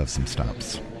remnants of some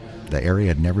stumps. The area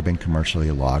had never been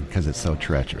commercially logged because it's so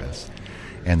treacherous.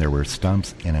 And there were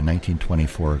stumps in a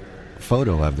 1924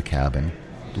 photo of the cabin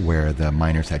where the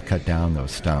miners had cut down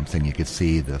those stumps, and you could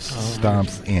see the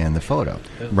stumps in the photo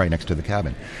right next to the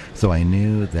cabin. So I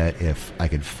knew that if I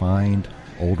could find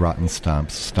old rotten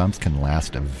stumps can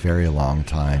last a very long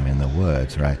time in the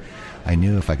woods, right? I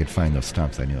knew if I could find those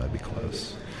stumps, I knew I'd be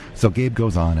close. So Gabe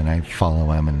goes on, and I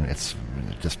follow him, and it's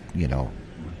just,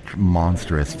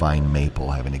 monstrous vine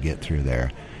maple having to get through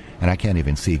there. And I can't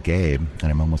even see Gabe,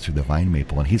 and I'm almost through the vine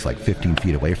maple, and he's like 15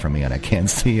 feet away from me, and I can't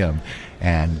see him.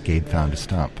 And Gabe found a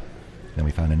stump. Then we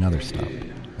found another stump.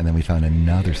 And then we found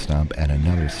another stump and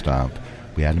another stump.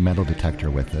 We had a metal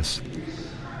detector with us.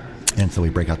 And so we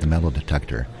break out the metal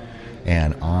detector.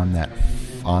 And on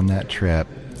that trip,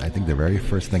 I think the very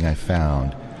first thing I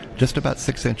found, just about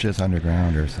 6 inches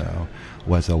underground or so,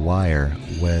 was a wire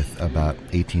with about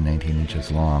 18, 19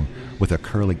 inches long with a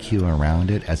curlicue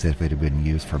around it as if it had been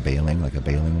used for baling, like a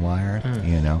baling wire,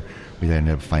 We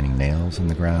ended up finding nails in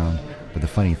the ground. But the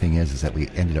funny thing is that we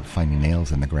ended up finding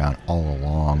nails in the ground all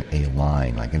along a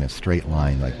line, like in a straight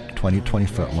line, like 20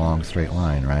 foot long straight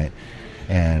line, right?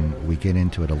 And we get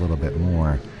into it a little bit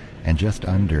more, and just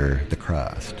under the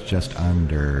crust, just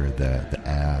under the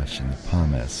ash and the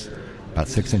pumice, about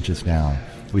 6 inches down,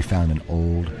 we found an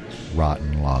old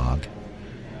rotten log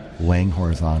laying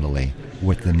horizontally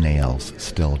with the nails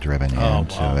still driven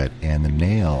into it. And the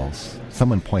nails,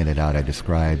 someone pointed out, I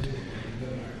described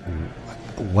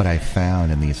what I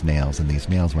found in these nails. And these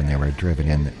nails, when they were driven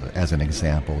in, as an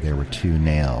example, there were 2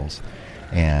 nails,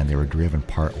 and they were driven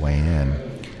part way in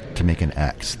to make an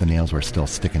X. The nails were still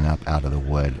sticking up out of the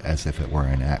wood as if it were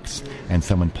an X. And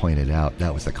someone pointed out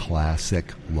that was a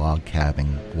classic log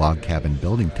cabin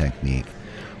building technique,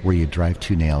 where you drive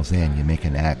 2 nails in, you make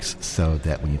an X so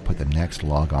that when you put the next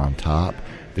log on top,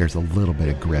 there's a little bit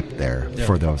of grip there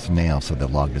for those nails, so the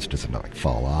log just doesn't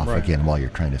fall off again while you're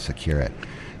trying to secure it.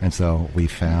 And so we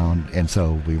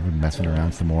were messing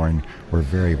around some more, and we're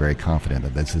very, very confident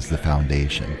that this is the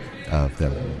foundation of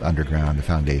the underground, the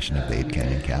foundation of the Ape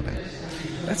Canyon cabin.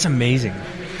 That's amazing.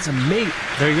 It's amazing.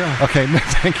 There you go. Okay,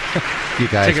 thank you.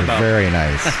 You guys are very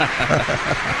nice.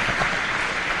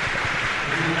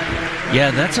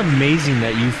 Yeah, that's amazing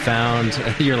that you found.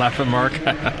 You're laughing, Mark.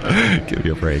 Give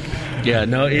you a break. Yeah,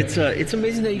 no, it's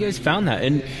amazing that you guys found that,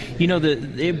 and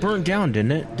it burned down,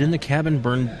 didn't it? Didn't the cabin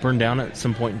burn down at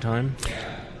some point in time,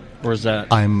 or is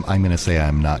that? I'm going to say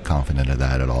I'm not confident of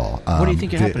that at all. What do you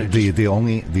think happened? The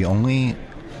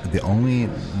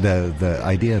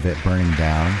idea of it burning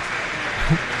down.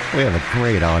 We have a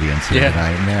great audience here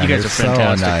tonight, man. You guys are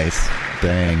fantastic. So nice.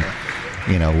 Dang.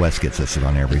 Wes gets us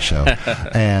on every show.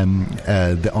 And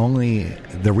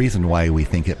the reason why we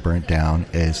think it burnt down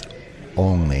is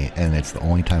and it's the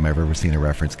only time I've ever seen a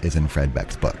reference, is in Fred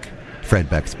Beck's book. Fred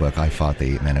Beck's book, I Fought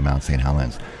the Ape Men at Mount St.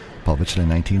 Helens, published in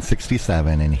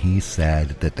 1967, and he said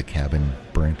that the cabin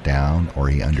burnt down, or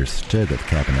he understood that the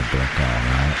cabin had burnt down,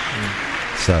 right?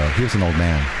 So he was an old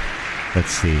man.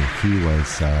 Let's see, he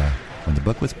was, when the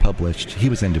book was published, he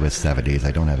was into his 70s.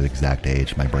 I don't have the exact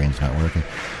age, my brain's not working.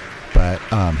 But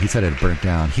he said it burnt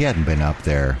down. He hadn't been up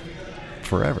there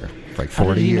forever, like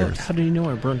 40 years. How did he know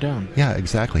it burnt down? Yeah,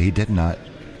 exactly. He did not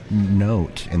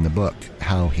note in the book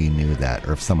how he knew that,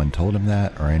 or if someone told him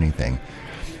that, or anything.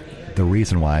 The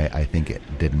reason why I think it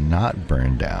did not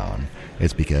burn down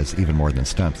is because, even more than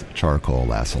stumps, charcoal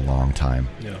lasts a long time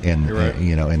in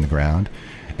the ground.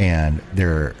 And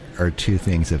there are 2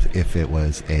 things. If it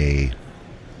was a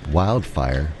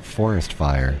wildfire, forest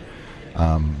fire,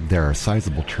 there are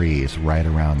sizable trees right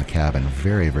around the cabin,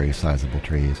 very, very sizable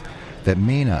trees, that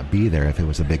may not be there if it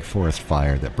was a big forest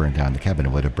fire that burned down the cabin. It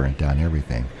would have burnt down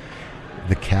everything.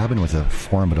 The cabin was a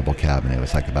formidable cabin. It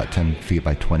was like about 10 feet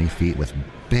by 20 feet with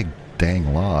big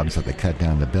dang logs that they cut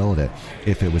down to build it.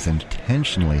 If it was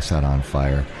intentionally set on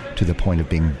fire to the point of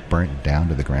being burnt down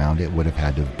to the ground, it would have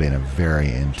had to have been a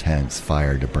very intense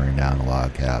fire to burn down a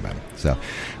log cabin. So,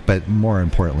 but more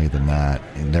importantly than that,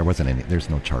 there's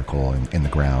no charcoal in the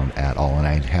ground at all, and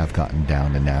I have gotten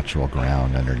down to natural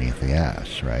ground underneath the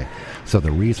ash, right? So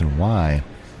the reason why,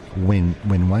 when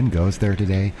one goes there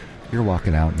today, you're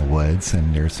walking out in the woods,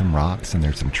 and there's some rocks, and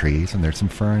there's some trees, and there's some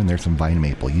fern, and there's some vine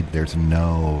maple. There's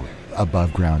no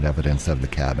above ground evidence of the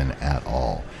cabin at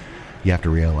all. You have to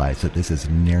realize that this is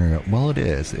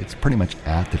it's pretty much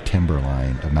at the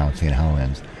timberline of Mount St.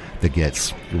 Helens that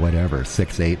gets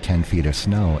 6, 8, 10 feet of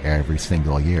snow every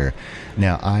single year.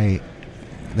 Now, I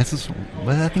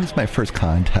think it's my first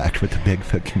contact with the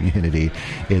Bigfoot community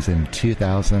is in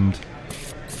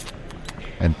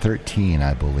 2013,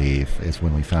 I believe, is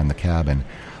when we found the cabin.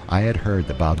 I had heard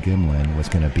that Bob Gimlin was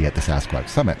going to be at the Sasquatch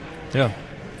Summit. Yeah.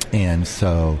 And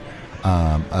so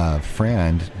a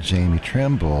friend, Jamie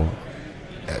Trimble,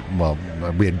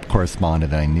 we had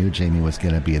corresponded, and I knew Jamie was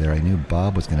going to be there. I knew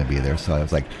Bob was going to be there. So I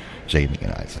was like, Jamie,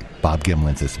 it's like, Bob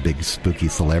Gimlin's this big spooky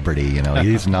celebrity,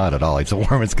 he's not at all. He's the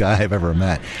warmest guy I've ever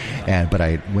met. But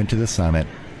I went to the summit.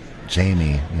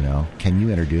 Jamie, can you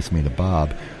introduce me to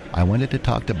Bob? I wanted to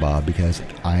talk to Bob because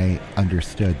I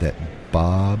understood that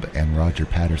Bob and Roger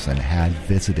Patterson had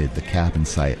visited the cabin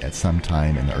site at some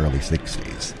time in the early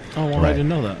 60s. Oh, well, right? I didn't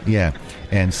know that. Yeah.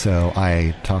 And so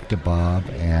I talked to Bob,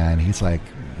 and he's like,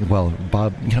 well,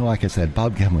 Bob, like I said,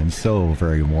 Bob Gimlin's so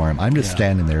very warm. I'm just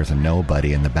standing there as a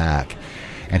nobody in the back.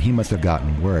 And he must have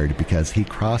gotten word because he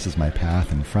crosses my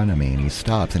path in front of me, and he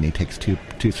stops, and he takes two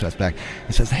steps back.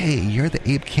 He says, hey, you're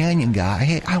the Ape Canyon guy.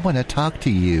 Hey, I want to talk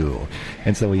to you.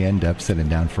 And so we end up sitting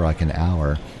down for like an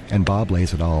hour, and Bob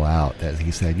lays it all out. As he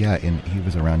said, he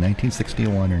was around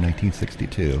 1961 or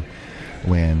 1962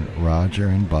 when Roger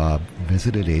and Bob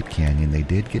visited Ape Canyon. They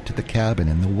did get to the cabin,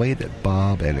 and the way that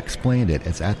Bob had explained it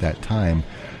is at that time,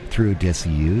 through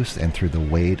disuse and through the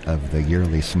weight of the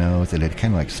yearly snows, it had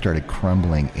kind of like started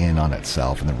crumbling in on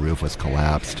itself, and the roof was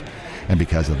collapsed. And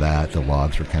because of that, the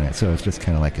logs were so it's just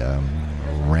kind of like a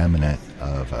remnant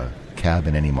of a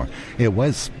cabin anymore. It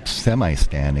was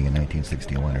semi-standing in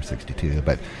 1961 or 62,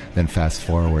 but then fast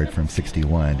forward from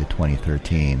 61 to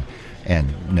 2013, and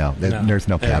there's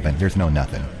no cabin, there's no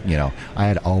nothing. I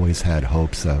had always had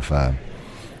hopes of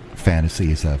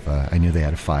fantasies of, I knew they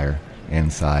had a fire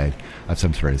inside of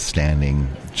some sort of standing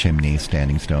chimney,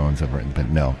 standing stones over it, but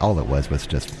no, all it was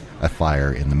just a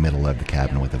fire in the middle of the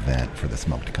cabin with a vent for the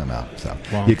smoke to come out. So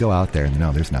you go out there and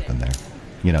there's nothing there.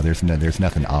 There's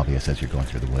nothing obvious as you're going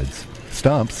through the woods.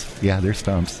 Stumps, there's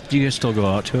stumps. Do you guys still go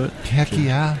out to it? Heck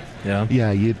yeah.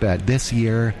 Yeah, you bet. This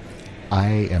year, I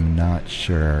am not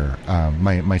sure.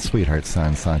 My sweetheart's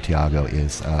son, Santiago,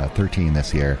 is 13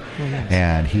 this year,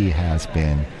 and he has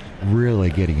been really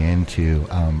getting into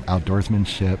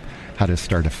outdoorsmanship, how to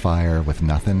start a fire with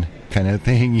nothing kind of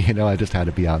thing. I just had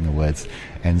to be out in the woods.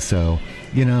 And so,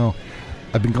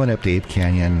 I've been going up to Ape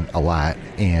Canyon a lot,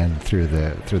 and through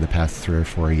the past 3 or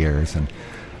 4 years, and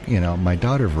my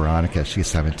daughter Veronica, she's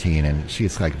 17, and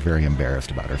she's like very embarrassed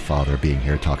about her father being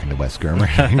here talking to Wes Germer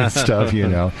and stuff,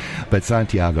 But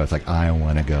Santiago is like, I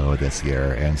want to go this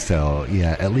year, and so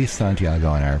at least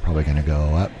Santiago and I are probably going to go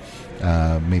up.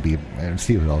 Maybe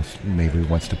see who else maybe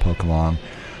wants to poke along.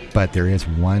 But there is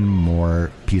one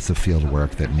more piece of field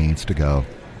work that needs to go.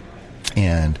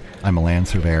 And I'm a land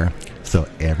surveyor, so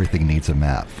everything needs a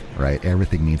map, right?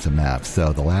 Everything needs a map.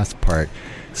 So the last part,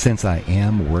 since I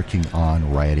am working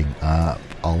on writing up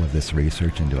all of this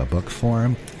research into a book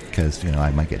form, because,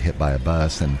 I might get hit by a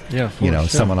bus, and,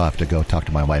 someone will have to go talk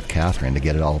to my wife, Catherine, to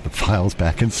get all the files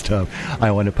back and stuff.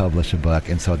 I want to publish a book,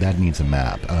 and so that needs a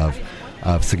map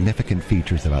of significant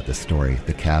features about the story.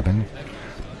 The cabin,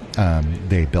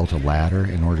 they built a ladder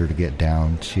in order to get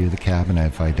down to the cabin.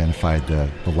 I've identified the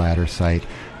ladder site.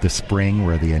 The spring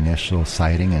where the initial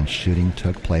sighting and shooting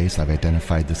took place, I've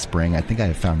identified the spring. I think I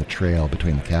have found the trail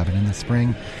between the cabin and the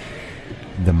spring.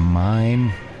 The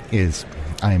mine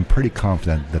I am pretty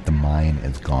confident that the mine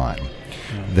is gone.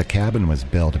 The cabin was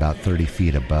built about 30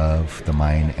 feet above the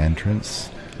mine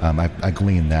entrance. I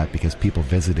gleaned that because people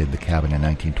visited the cabin in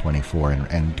 1924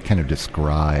 and kind of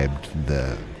described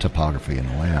the topography and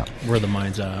the layout. Where the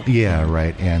mine's at. Yeah,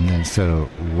 right. And then so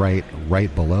right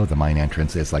below the mine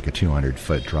entrance is like a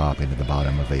 200-foot drop into the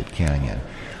bottom of Ape Canyon.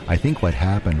 I think what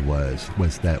happened was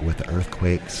that with the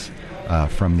earthquakes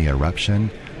from the eruption,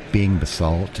 being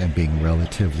basalt and being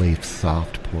relatively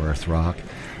soft, porous rock,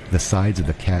 the sides of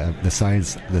the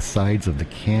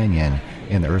canyon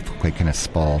in the earthquake kind of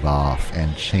spalled off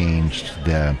and changed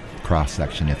the cross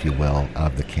section, if you will,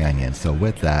 of the canyon. So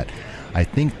with that, I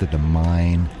think that the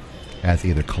mine has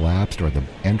either collapsed or the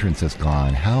entrance is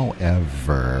gone.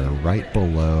 However, right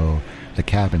below the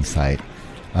cabin site,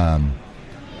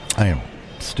 I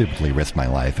stupidly risked my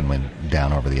life and went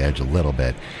down over the edge a little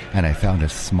bit, and I found a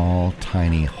small,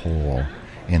 tiny hole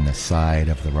in the side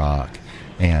of the rock.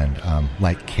 And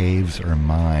like caves or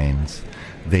mines,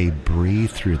 they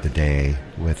breathe through the day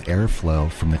with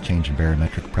airflow from the change in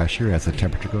barometric pressure as the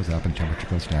temperature goes up and temperature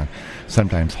goes down.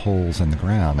 Sometimes holes in the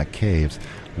ground, like caves,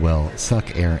 will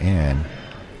suck air in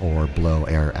or blow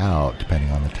air out,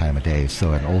 depending on the time of day.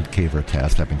 So an old caver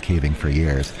test, I've been caving for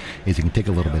years, is you can take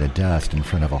a little bit of dust in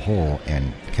front of a hole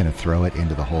and kind of throw it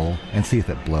into the hole and see if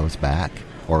it blows back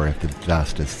or if the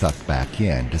dust is sucked back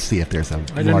in to see if there's a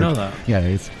I didn't know that. Yeah,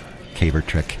 it's caver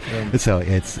trick. Yeah. So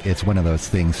it's one of those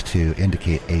things to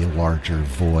indicate a larger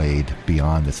void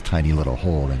beyond this tiny little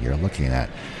hole that you're looking at.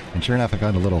 And sure enough, I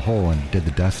found a little hole and did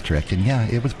the dust trick, and yeah,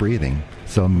 it was breathing.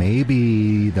 So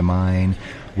maybe the mine,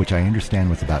 which I understand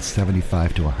was about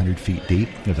 75 to 100 feet deep,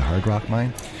 it was a hard rock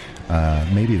mine,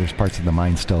 maybe there's parts of the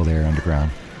mine still there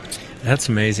underground. That's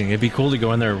amazing. It'd be cool to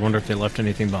go in there and wonder if they left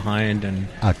anything behind. And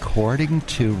according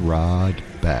to Rod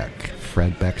Beck,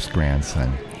 Fred Beck's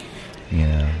grandson,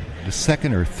 the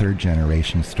second or third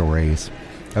generation stories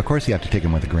Of course, you have to take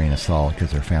them with a grain of salt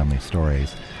because they're family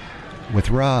stories. With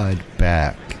Rod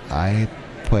Beck, I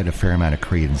put a fair amount of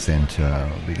credence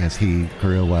into because he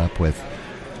grew up with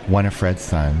one of Fred's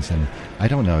sons, and I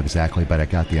don't know exactly, but I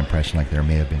got the impression like there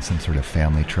may have been some sort of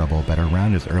family trouble. But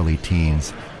around his early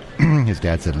teens, his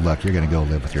dad said, look, you're going to go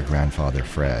live with your grandfather,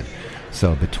 Fred.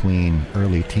 So between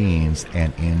early teens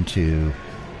and into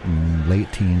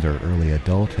late teens or early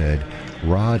adulthood,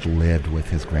 Rod lived with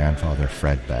his grandfather,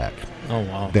 Fred Beck. Oh,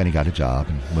 wow. Then he got a job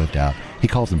and moved out. He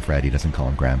calls him Fred. He doesn't call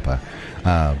him Grandpa.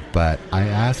 But I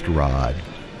asked Rod,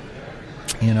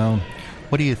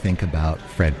 what do you think about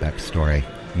Fred Beck's story?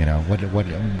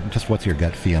 What's your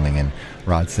gut feeling? And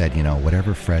Rod said,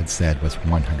 whatever Fred said was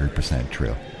 100%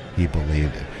 true. He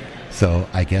believed it. So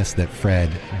I guess that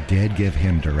Fred did give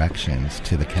him directions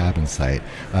to the cabin site.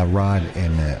 Rod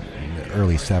in the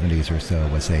early 70s or so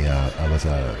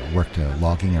worked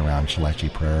logging around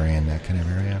Shalechi Prairie and that kind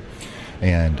of area.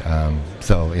 And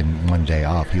so in one day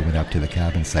off, he went up to the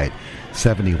cabin site,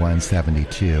 71,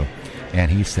 72, and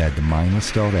he said the mine was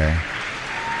still there,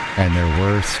 and there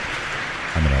were...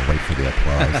 I'm going to wait for the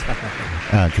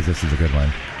applause because this is a good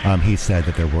one. He said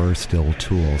that there were still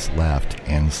tools left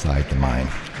inside the mine.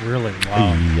 Really?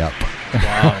 Wow. Yep.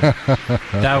 Wow.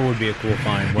 That would be a cool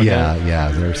find.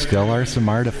 Yeah. There still are some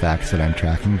artifacts that I'm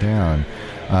tracking down.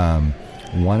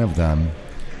 One of them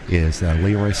is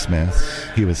Leroy Smith.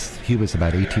 He was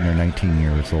about 18 or 19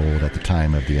 years old at the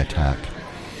time of the attack,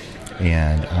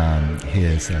 and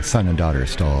his son and daughter are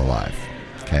still alive.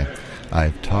 Okay.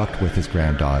 I've talked with his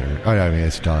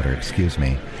his daughter, excuse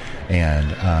me,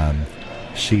 and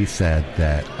she said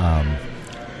that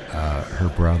her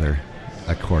brother,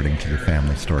 according to the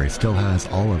family story, still has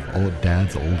all of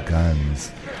Dad's old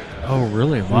guns. Oh,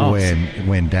 really? Wow.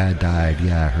 When Dad died,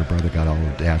 her brother got all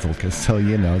of Dad's old guns. So,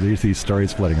 there's these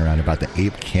stories floating around about the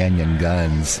Ape Canyon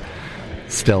guns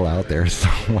still out there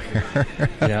somewhere.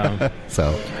 Yeah.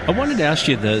 So I wanted to ask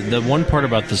you the one part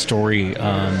about the story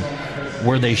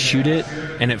where they shoot it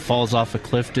and it falls off a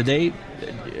cliff. Did they,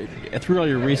 through all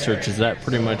your research, is that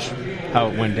pretty much how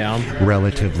it went down?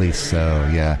 Relatively so,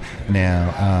 yeah.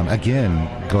 Now, again,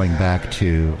 going back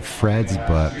to Fred's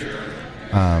book,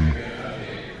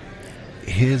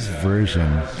 his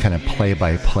version, kind of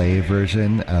play-by-play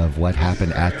version of what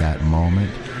happened at that moment,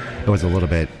 it was a little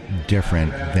bit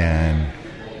different than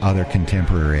other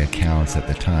contemporary accounts at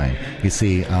the time. You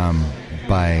see,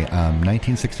 by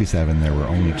 1967, there were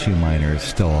only two miners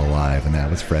still alive, and that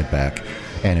was Fred Beck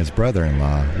and his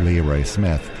brother-in-law, Leroy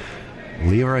Smith.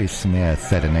 Leroy Smith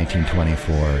said in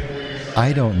 1924,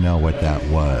 I don't know what that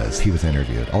was. He was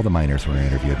interviewed. All the miners were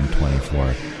interviewed in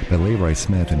 24. But Leroy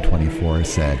Smith in 24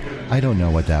 said, I don't know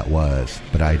what that was,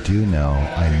 but I do know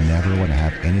I never want to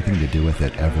have anything to do with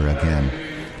it ever again.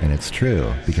 And it's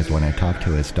true, because when I talked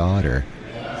to his daughter,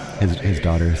 his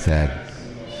daughter said,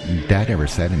 Dad never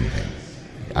said anything.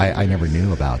 I never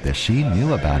knew about this. She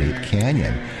knew about Ape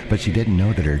Canyon, but she didn't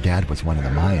know that her dad was one of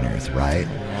the miners, right?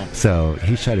 So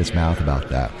he shut his mouth about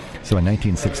that. So in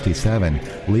 1967,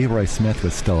 Leroy Smith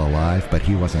was still alive, but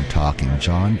he wasn't talking.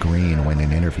 John Green went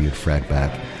and interviewed Fred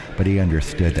Beck, but he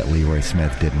understood that Leroy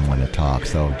Smith didn't want to talk,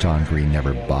 so John Green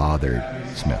never bothered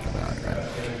Smith about it,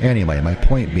 right? Anyway, my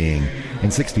point being,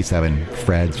 in 67,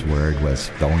 Fred's word was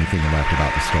the only thing left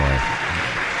about the story.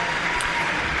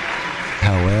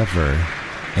 However,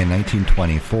 in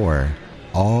 1924,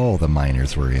 all the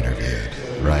miners were interviewed,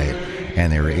 right?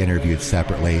 And they were interviewed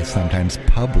separately, sometimes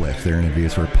published. Their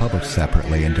interviews were published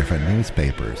separately in different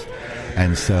newspapers.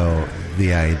 And so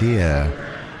the idea,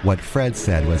 what Fred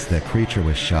said was the creature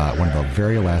was shot one of the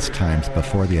very last times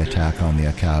before the attack on the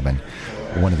cabin.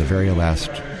 One of the very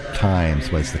last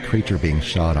times was the creature being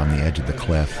shot on the edge of the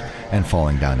cliff and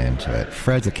falling down into it.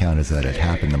 Fred's account is that it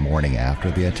happened the morning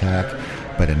after the attack,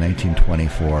 but in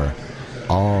 1924,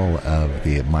 all of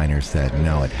the miners said,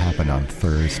 no, it happened on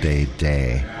Thursday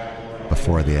day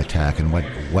before the attack. And what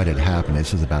had happened,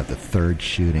 this was about the third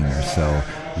shooting or so.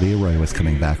 Leroy was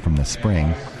coming back from the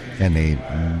spring, and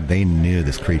they knew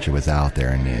this creature was out there,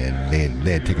 and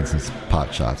they had taken some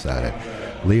pot shots at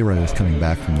it. Leroy was coming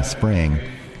back from the spring.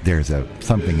 There's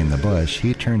something in the bush.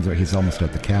 He's almost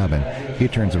at the cabin. He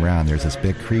turns around. There's this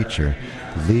big creature.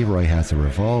 Leroy has a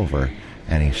revolver,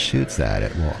 and he shoots at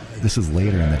it. Well, this is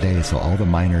later in the day, so all the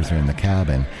miners are in the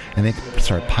cabin, and they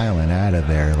start piling out of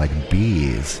there like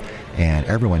bees, and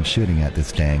everyone's shooting at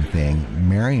this dang thing.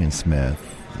 Marion Smith,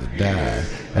 the dad,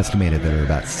 estimated that there were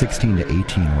about 16 to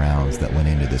 18 rounds that went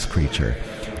into this creature,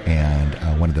 and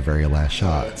one of the very last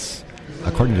shots,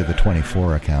 according to the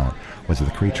 24 account, was that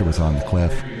the creature was on the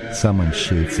cliff, someone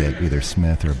shoots it, either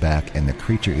Smith or Beck, and the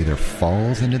creature either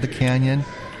falls into the canyon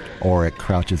or it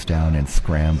crouches down and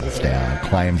scrambles down,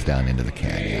 climbs down into the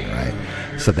canyon,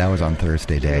 right? So that was on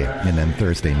Thursday day, and then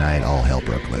Thursday night, all hell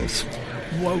broke loose.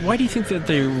 Why do you think that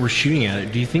they were shooting at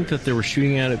it? Do you think that they were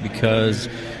shooting at it because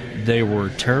they were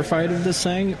terrified of this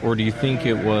thing, or do you think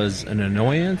it was an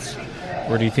annoyance,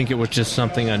 or do you think it was just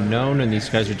something unknown and these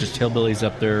guys are just hillbillies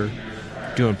up there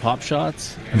doing pop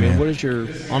shots? I mean, what is your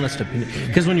honest opinion?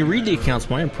 Because when you read the accounts,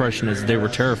 my impression is they were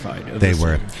terrified of this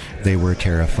thing. They were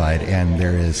terrified, and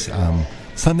there is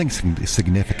something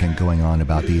significant going on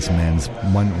about these men's,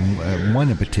 one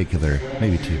in particular,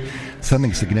 maybe two,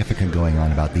 something significant going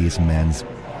on about these men's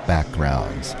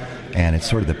backgrounds. And it's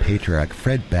sort of the patriarch.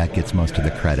 Fred Beck gets most of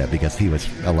the credit because he was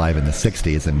alive in the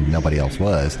 60s and nobody else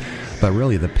was. But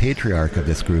really the patriarch of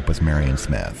this group was Marion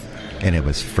Smith. And it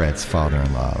was Fred's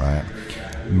father-in-law, right?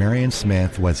 Marion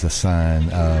Smith was the son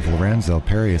of Lorenzo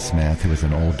Perry Smith, who was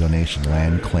an old donation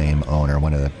land claim owner,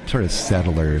 one of the sort of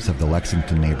settlers of the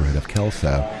Lexington neighborhood of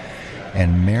Kelso.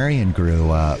 And Marion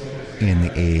grew up in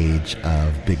the age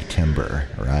of big timber,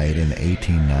 right, in the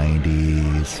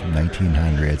 1890s,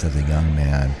 1900s as a young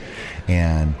man.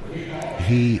 And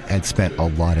he had spent a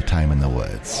lot of time in the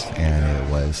woods, and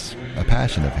it was a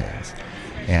passion of his.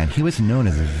 And he was known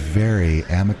as a very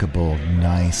amicable,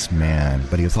 nice man,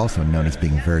 but he was also known as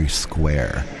being very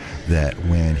square, that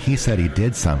when he said he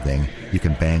did something, you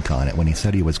can bank on it. When he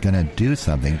said he was going to do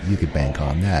something, you could bank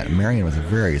on that. Marion was a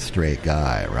very straight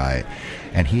guy, right?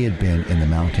 And he had been in the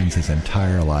mountains his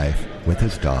entire life with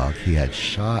his dog. He had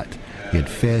shot, he had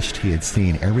fished, he had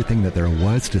seen everything that there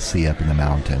was to see up in the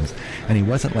mountains. And he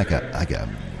wasn't like a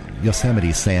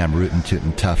Yosemite Sam rootin'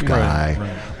 tootin' tough guy,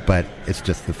 right. But it's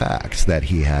just the facts that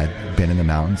he had been in the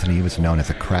mountains, and he was known as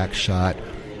a crack shot,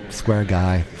 square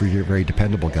guy, very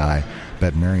dependable guy.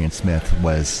 But Marion Smith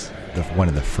was one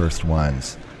of the first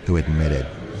ones who admitted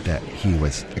that he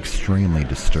was extremely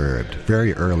disturbed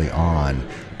very early on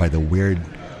by the weird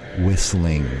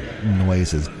whistling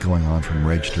noises going on from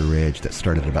ridge to ridge that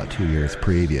started about 2 years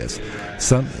previous.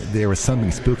 There was something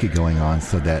spooky going on,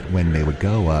 so that when they would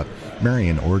go up,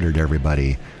 Marion ordered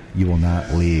everybody, you will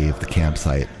not leave the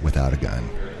campsite without a gun.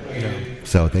 Yeah.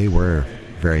 So they were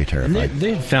very terrified. And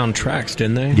they found tracks,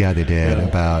 didn't they? Yeah, they did. Yeah.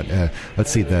 About,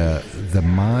 let's see, the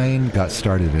mine got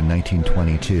started in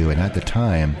 1922, and at the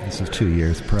time, this was 2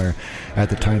 years prior, at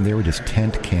the time they were just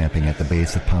tent camping at the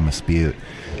base of Pumice Butte,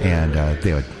 and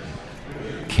they would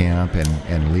camp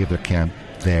and leave their camp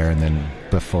there, and then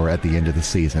at the end of the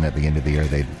season, at the end of the year,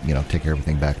 they'd take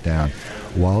everything back down.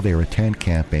 While they were tent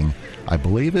camping, I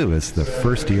believe it was the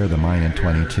first year of the mine in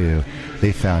 22,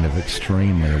 they found an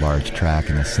extremely large track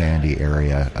in the sandy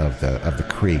area of the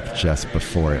creek just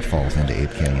before it falls into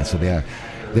Ape Canyon. So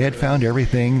they had found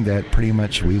everything that pretty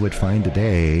much we would find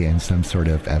today in some sort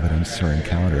of evidence or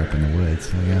encounter up in the woods.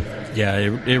 So, yeah,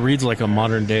 it reads like a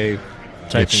modern day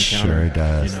type encounter. Sure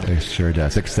does. It sure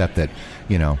does. Except that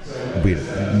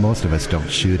most of us don't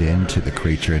shoot into the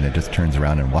creature and it just turns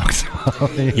around and walks off.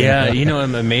 Yeah,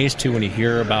 I'm amazed too when you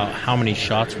hear about how many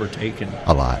shots were taken.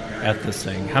 A lot. At this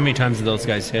thing. How many times did those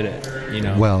guys hit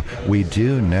it? Well, we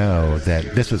do know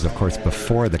that this was, of course,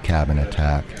 before the cabin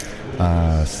attack.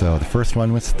 So the first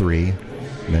one was 3.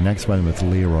 The next one with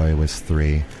Leroy was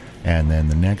 3. And then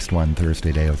the next one,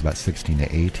 Thursday day, was about 16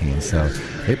 to 18. So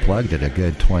they plugged it a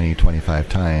good 20, 25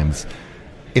 times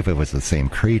if it was the same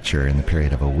creature in the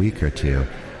period of a week or two.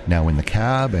 Now, when the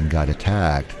cabin got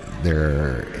attacked,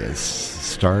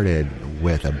 started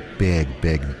with a big,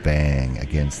 big bang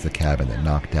against the cabin that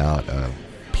knocked out a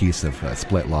piece of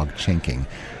split log chinking.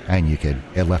 And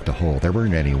it left a hole. There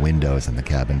weren't any windows in the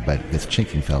cabin, but this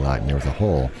chinking fell out and there was a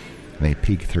hole. And they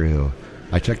peeked through.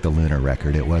 I checked the lunar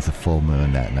record. It was a full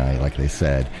moon that night, like they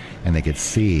said, and they could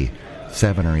see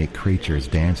 7 or 8 creatures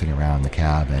dancing around the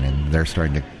cabin, and they're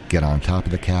starting to get on top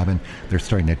of the cabin. They're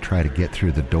starting to try to get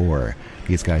through the door.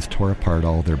 These guys tore apart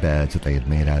all their beds that they had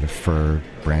made out of fir,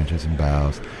 branches, and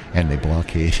boughs, and they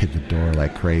blockaded the door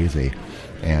like crazy.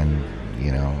 And,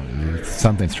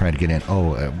 something's trying to get in.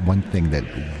 One thing that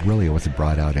really was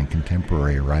brought out in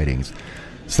contemporary writings,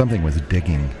 something was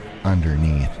digging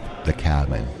underneath the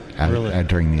cabin.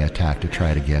 During the attack to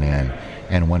try to get in.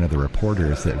 And one of the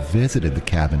reporters that visited the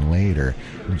cabin later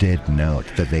did note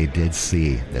that they did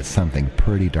see that something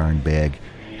pretty darn big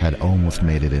had almost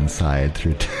made it inside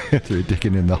through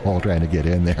digging in the hole trying to get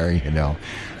in there,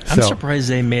 I'm surprised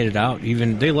they made it out.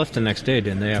 Even they left the next day,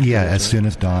 didn't they? Yeah, as soon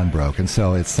as dawn broke. And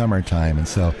so it's summertime, and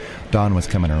so dawn was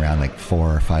coming around like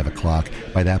 4 or 5 o'clock.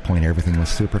 By that point, everything was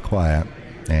super quiet,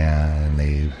 and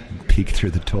they peeked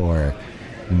through the door.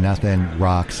 Nothing,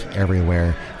 rocks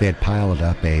everywhere. They had piled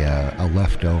up a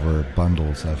leftover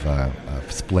bundles of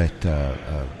split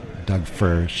dug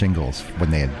fir shingles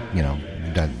when they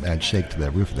had, had shaked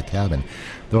the roof of the cabin.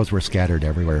 Those were scattered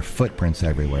everywhere, footprints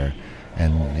everywhere.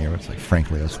 And they were like,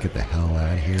 frankly, let's get the hell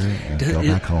out of here and go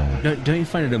back home. Don't you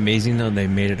find it amazing, though, they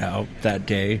made it out that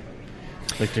day?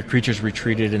 Like, the creatures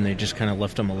retreated and they just kind of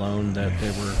left them alone, that they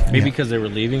were, maybe because they were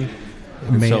leaving?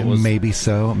 Maybe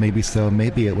so.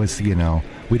 Maybe it was,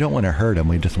 we don't want to hurt them,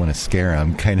 we just want to scare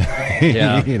them, kind of.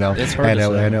 Yeah, it's hard to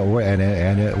say.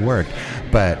 And it worked.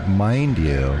 But mind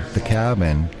you, the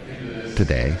cabin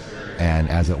today, and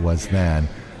as it was then,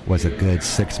 was a good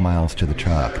 6 miles to the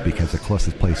truck, because the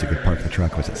closest place you could park the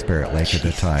truck was at Spirit Lake at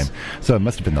the time. So it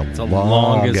must have been the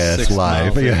longest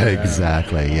life. Yeah,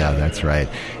 exactly. Yeah, that's right.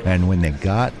 And when they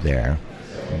got there,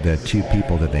 the two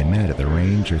people that they met at the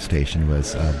ranger station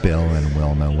was Bill and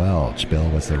Wilma Welch. Bill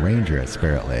was the ranger at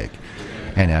Spirit Lake.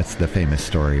 And that's the famous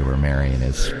story where Marion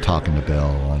is talking to Bill,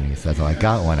 and he says, I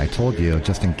got one. I told you,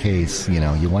 just in case,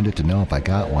 you wanted to know if I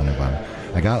got one of them.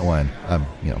 I got one.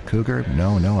 Cougar?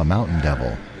 No, a mountain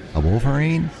devil. A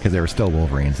wolverine? Because there were still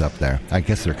wolverines up there. I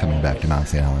guess they're coming back to Mount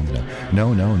St. Helens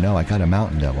now. No, I got a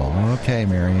mountain devil. Okay,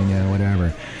 Marion,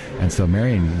 whatever. And so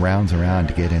Marion rounds around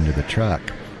to get into the truck.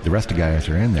 The rest of the guys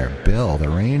are in there. Bill, the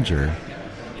ranger,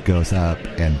 goes up,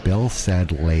 and Bill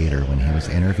said later, when he was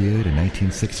interviewed in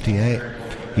 1968,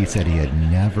 he said he had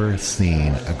never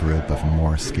seen a group of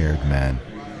more scared men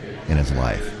in his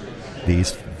life.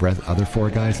 These other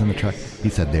four guys in the truck, he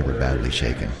said they were badly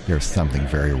shaken. There was something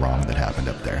very wrong that happened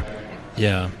up there.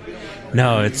 Yeah.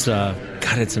 No, it's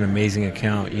it's an amazing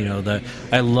account.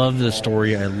 I love the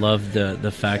story. I love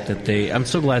the fact that I'm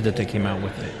so glad that they came out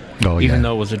with it. Even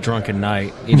though it was a drunken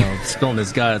night, spilling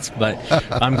his guts. But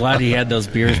I'm glad he had those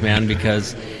beers, man,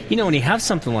 because, when you have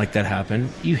something like that happen,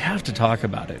 you have to talk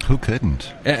about it. Who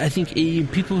couldn't? I think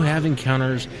people who have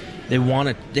encounters, they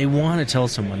want to tell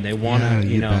someone. They want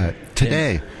to, bet.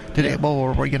 Today,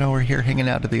 we're here hanging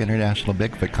out at the International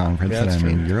Bigfoot Conference, and I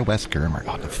mean, you're a West Germer,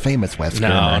 the famous West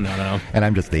Germer. No. And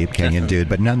I'm just the Ape Canyon dude,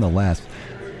 but nonetheless,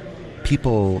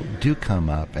 people do come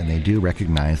up and they do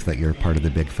recognize that you're part of the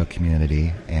Bigfoot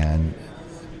community, and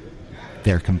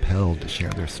they're compelled to share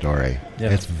their story.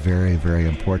 Yeah. It's very, very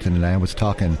important. And I was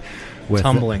talking with... It's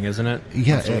humbling, isn't it?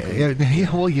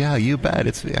 Yeah, you bet.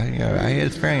 It's very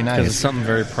nice. Because it's something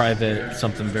very private,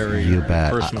 something very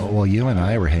personal. You and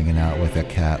I were hanging out with a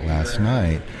cat last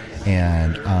night,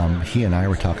 and he and I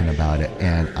were talking about it,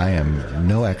 and I am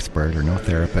no expert or no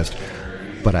therapist,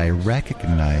 but I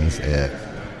recognize it.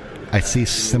 I see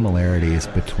similarities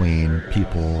between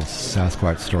people's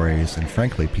Sasquatch stories and,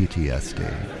 frankly, PTSD.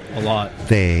 A lot.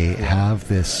 They have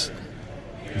this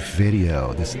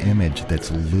video, this image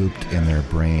that's looped in their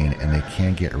brain, and they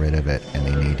can't get rid of it, and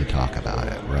they need to talk about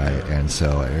it, right? And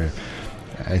so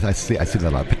I see that a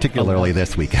lot, particularly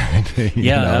this weekend.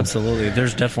 Absolutely.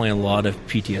 There's definitely a lot of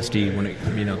PTSD when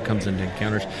it comes into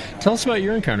encounters. Tell us about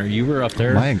your encounter. You were up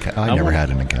there. I never had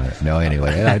an encounter. No,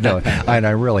 anyway,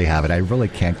 I really haven't. I really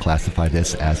can't classify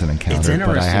this as an encounter. It's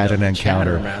interesting. But I had an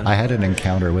encounter. I had an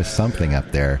encounter with something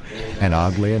up there, and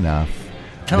oddly enough.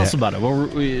 Tell us about it.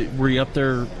 Were you up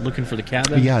there looking for the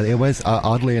cabin? Yeah, it was.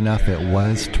 Oddly enough, it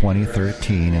was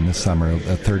 2013 in the summer,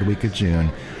 the third week of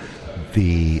June.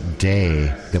 The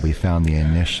day that we found the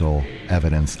initial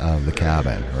evidence of the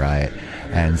cabin, right?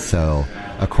 And so,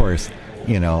 of course,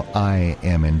 I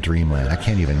am in dreamland. I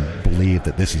can't even believe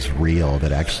that this is real,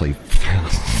 that I actually found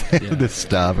this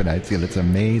stuff, and it's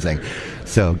amazing.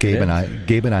 So Gabe and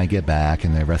I get back,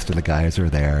 and the rest of the guys are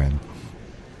there, and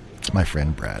my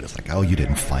friend Brad is like, "Oh, you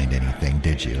didn't find anything,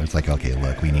 did you?" It's like, "Okay,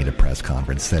 look, we need a press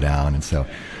conference. Sit down." And so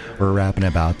we're rapping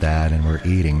about that, and we're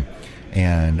eating,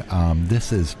 and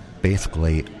this is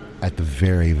basically at the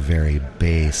very, very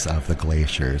base of the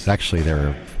glaciers. Actually, there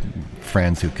are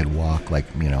friends who could walk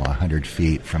 100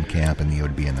 feet from camp, and you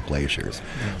would be in the glaciers.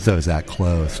 Mm-hmm. So it's that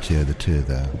close to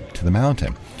the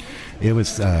mountain. It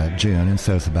was June, and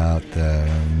so it's about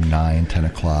 9-10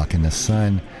 o'clock, and the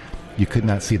sun. You could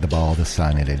not see the ball of the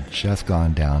sun. It had just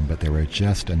gone down, but there were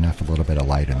just a little bit of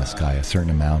light in the sky, a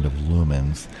certain amount of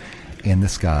lumens in the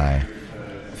sky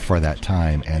for that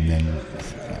time, and then.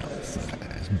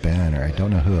 Ben, or I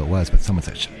don't know who it was, but someone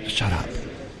said, shut up,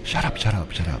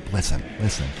 listen.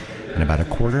 And about a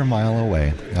quarter mile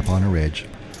away, up on a ridge,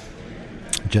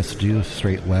 just due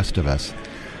straight west of us,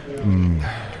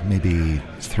 maybe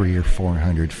 300 or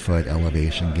 400 foot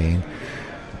elevation gain,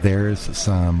 there's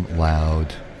some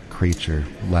loud creature,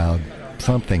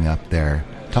 something up there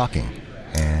talking.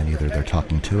 And either they're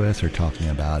talking to us or talking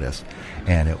about us.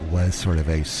 And it was sort of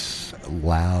a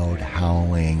loud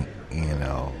howling,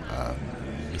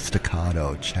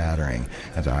 staccato chattering.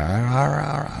 And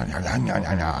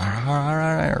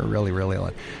really, really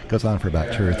loud. Goes on for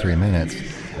about 2 or 3 minutes.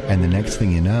 And the next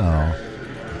thing you know,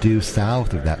 due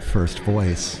south of that first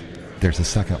voice, there's a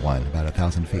second one, about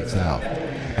 1,000 feet south.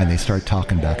 And they start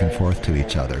talking back and forth to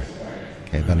each other.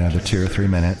 Okay, about another 2 or 3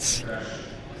 minutes,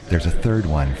 there's a third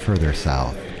one further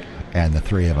south. And the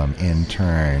three of them in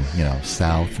turn,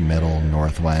 south, middle,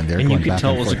 north one. They're and going you could back tell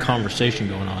and it was forth. a conversation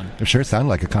going on. It sure sounded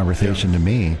like a conversation to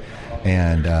me.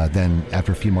 And then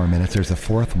after a few more minutes, there's a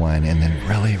fourth one, and then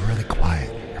really, really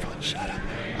quiet. Everyone shut up.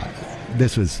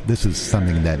 This was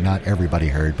something that not everybody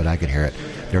heard, but I could hear it.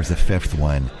 There was a fifth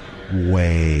one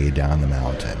way down the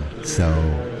mountain. So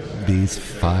these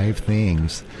 5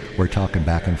 things were talking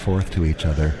back and forth to each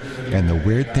other. And the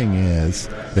weird thing is,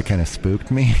 that kind of spooked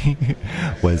me,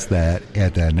 was that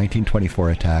at the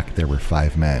 1924 attack, there were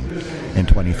 5 men. In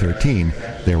 2013,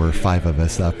 there were 5 of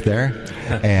us up there.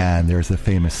 And there's a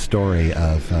famous story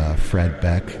of Fred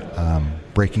Beck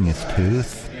breaking his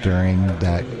tooth during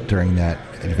that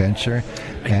adventure.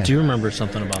 I do remember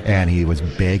something about that. And he was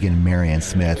begging Marion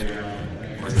Smith,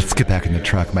 let's get back in the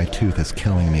truck. My tooth is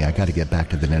killing me. I got to get back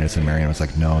to the dentist. And Marion was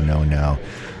like, no.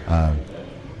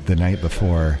 The night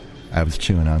before, I was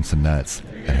chewing on some nuts,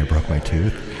 and I broke my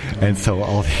tooth. And so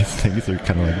all these things are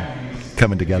kind of like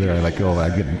coming together. I'm like,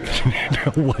 I'm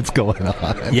getting what's going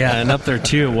on. Yeah, and up there,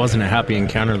 too, it wasn't a happy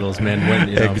encounter, those men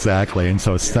went, Exactly. And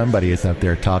so somebody is up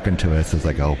there talking to us. It's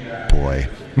like, oh, boy.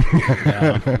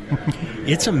 Yeah.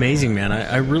 It's amazing, man.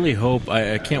 I really hope,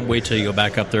 I can't wait till you go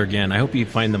back up there again. I hope you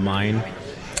find the mine.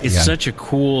 It's such a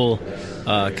cool,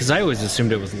 because I always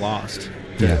assumed it was lost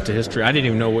to history. I didn't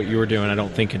even know what you were doing, I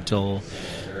don't think, until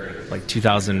like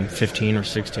 2015 or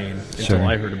 16, until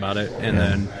I heard about it. And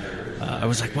then I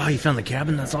was like, wow, you found the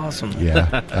cabin? That's awesome.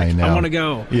 Yeah, I know. I want to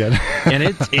go. Yeah. And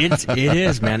it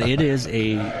is, man. It is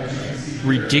a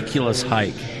ridiculous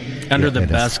hike under the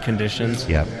best conditions.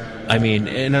 Yep. I mean,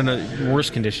 in the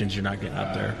worst conditions, you're not getting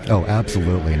up there. Oh,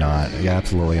 absolutely not. Yeah,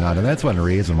 absolutely not. And that's one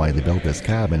reason why they built this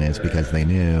cabin, is because they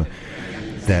knew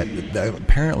that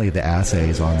apparently the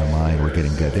assays on the mine were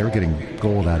getting good. They were getting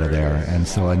gold out of there. And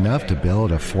so enough to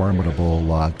build a formidable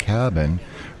log cabin,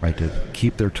 right, to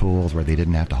keep their tools where they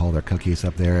didn't have to haul their cookies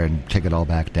up there and take it all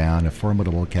back down. A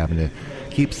formidable cabin to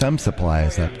keep some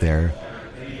supplies up there,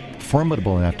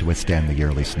 formidable enough to withstand the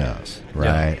yearly snows,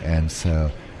 right? Yeah. And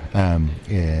so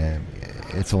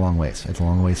it's a long ways. It's a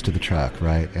long ways to the truck,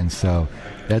 right? And so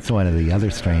that's one of the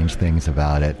other strange things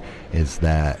about it, is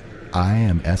that I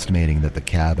am estimating that the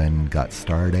cabin got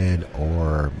started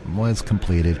or was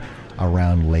completed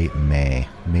around late May,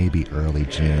 maybe early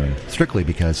June, strictly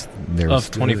because there was...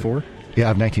 Of 24? Yeah,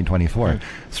 of 1924.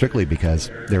 Strictly because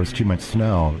there was too much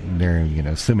snow. There,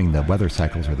 assuming the weather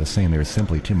cycles are the same, there was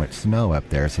simply too much snow up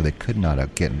there, so they could not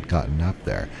have gotten up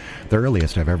there. The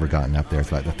earliest I've ever gotten up there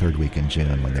is like the 3rd week in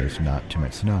June, when there's not too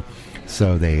much snow.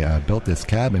 So they built this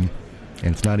cabin,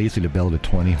 and it's not easy to build a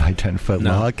 20 by 10 foot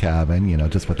log cabin,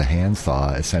 just with a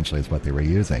handsaw, essentially, is what they were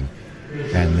using.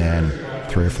 And then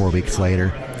 3 or 4 weeks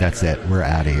later, that's it. We're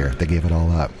out of here. They gave it all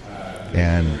up.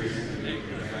 And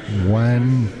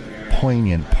one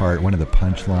poignant part, one of the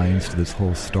punchlines to this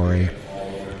whole story,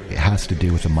 it has to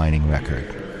do with the mining record,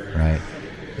 right?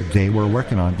 They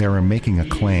were making a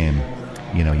claim.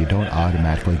 You don't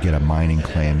automatically get a mining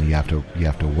claim. You have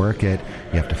to work it.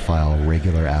 You have to file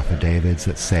regular affidavits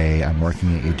that say, I'm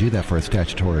working it. You do that for a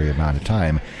statutory amount of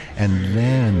time, and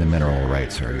then the mineral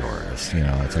rights are yours.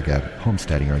 It's like a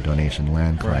homesteading or a donation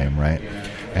land claim, right?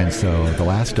 And so the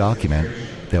last document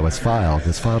that was filed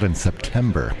in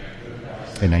September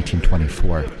in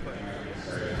 1924,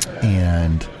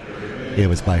 and it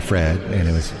was by Fred, and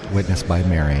it was witnessed by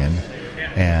Marion,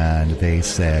 and they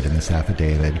said in this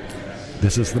affidavit,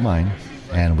 this is the mine,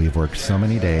 and we've worked so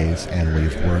many days, and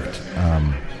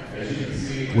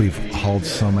we've hauled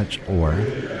so much ore.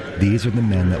 These are the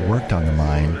men that worked on the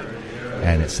mine,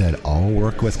 and it said all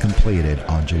work was completed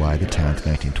on July the 10th,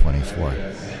 1924.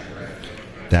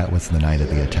 That was the night of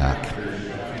the attack.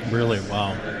 Really?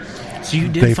 Wow. So you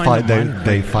did find the mine?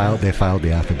 They filed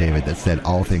the affidavit that said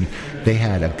all things. They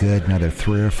had a good another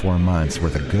 3 or 4 months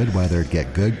worth of good weather to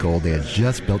get good gold. They had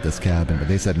just built this cabin, but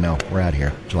they said, no, we're out of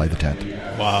here, July the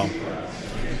 10th. Wow.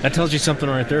 That tells you something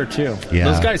right there, too. Yeah.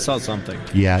 Those guys saw something.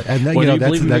 Yeah, and that's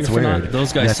weird. Not,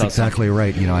 those guys that's saw exactly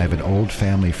something. Right. I have an old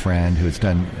family friend who's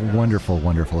done wonderful,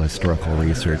 wonderful historical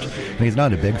research. And he's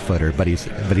not a Bigfooter, but he's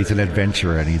an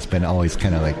adventurer, and he's been always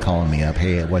kind of like calling me up,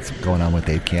 hey, what's going on with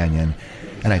Ape Canyon?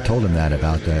 And I told him that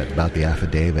about the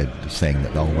affidavit saying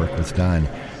that all work was done,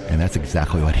 and that's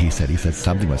exactly what he said. He said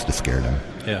something must have scared him.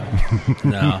 Yeah.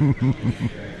 No.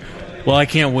 Well, I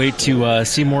can't wait to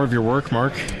see more of your work,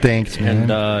 Mark. Thanks, man.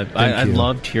 And I you.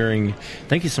 loved hearing.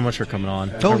 Thank you so much for coming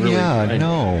on. Oh, I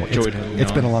enjoyed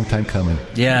it's been a long time coming.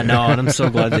 Yeah, no, and I'm so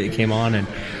glad that you came on. And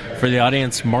for the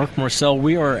audience, Marc Myrsell,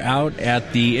 we are out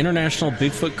at the International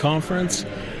Bigfoot Conference.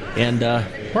 And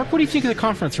Mark, what do you think of the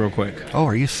conference, real quick? Oh,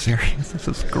 are you serious? This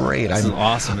is great. This is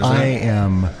awesome. Isn't I it?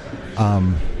 am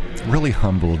really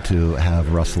humbled to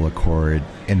have Russell Accord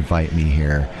invite me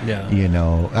here. Yeah. You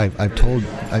know, I've told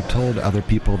other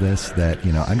people this, that,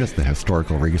 you know, I'm just the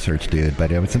historical research dude,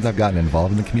 but since I've gotten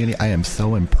involved in the community, I am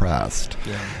so impressed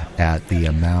at the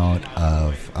amount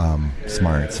of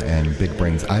smarts and big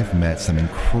brains. I've met some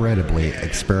incredibly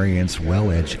experienced,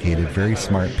 well-educated, very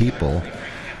smart people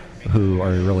who are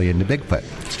really into Bigfoot.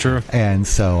 It's true. And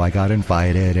so I got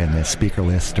invited, and the speaker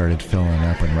list started filling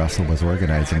up when Russell was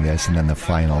organizing this, and then the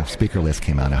final speaker list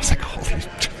came out. I was like, holy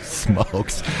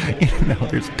smokes. You know,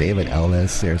 there's David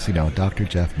Ellis, there's, you know, Dr.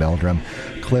 Jeff Meldrum,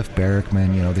 Cliff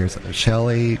Barrickman, you know, there's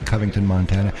Shelley, Covington,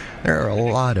 Montana. There are a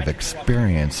lot of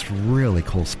experienced, really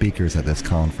cool speakers at this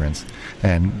conference.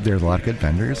 And there's a lot of good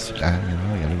vendors. You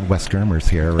know, Wes Germer's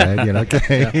here, right? You know,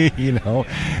 okay, you know.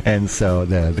 And so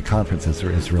the conference is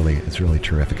really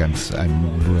terrific. I'm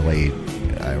really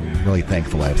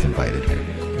thankful I was invited here.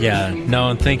 Yeah, no,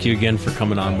 and thank you again for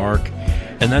coming on, Mark.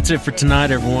 And that's it for tonight,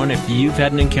 everyone. If you've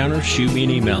had an encounter, shoot me an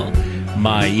email.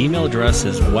 My email address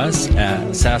is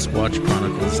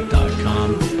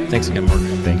wes@sasquatchchronicles.com. Thanks again, Mark.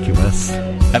 Thank you, Wes.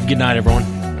 Have a good night, everyone.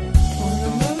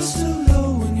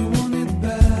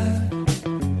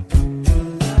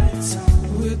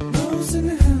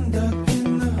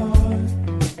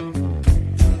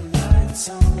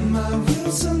 My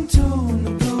wheels untorn.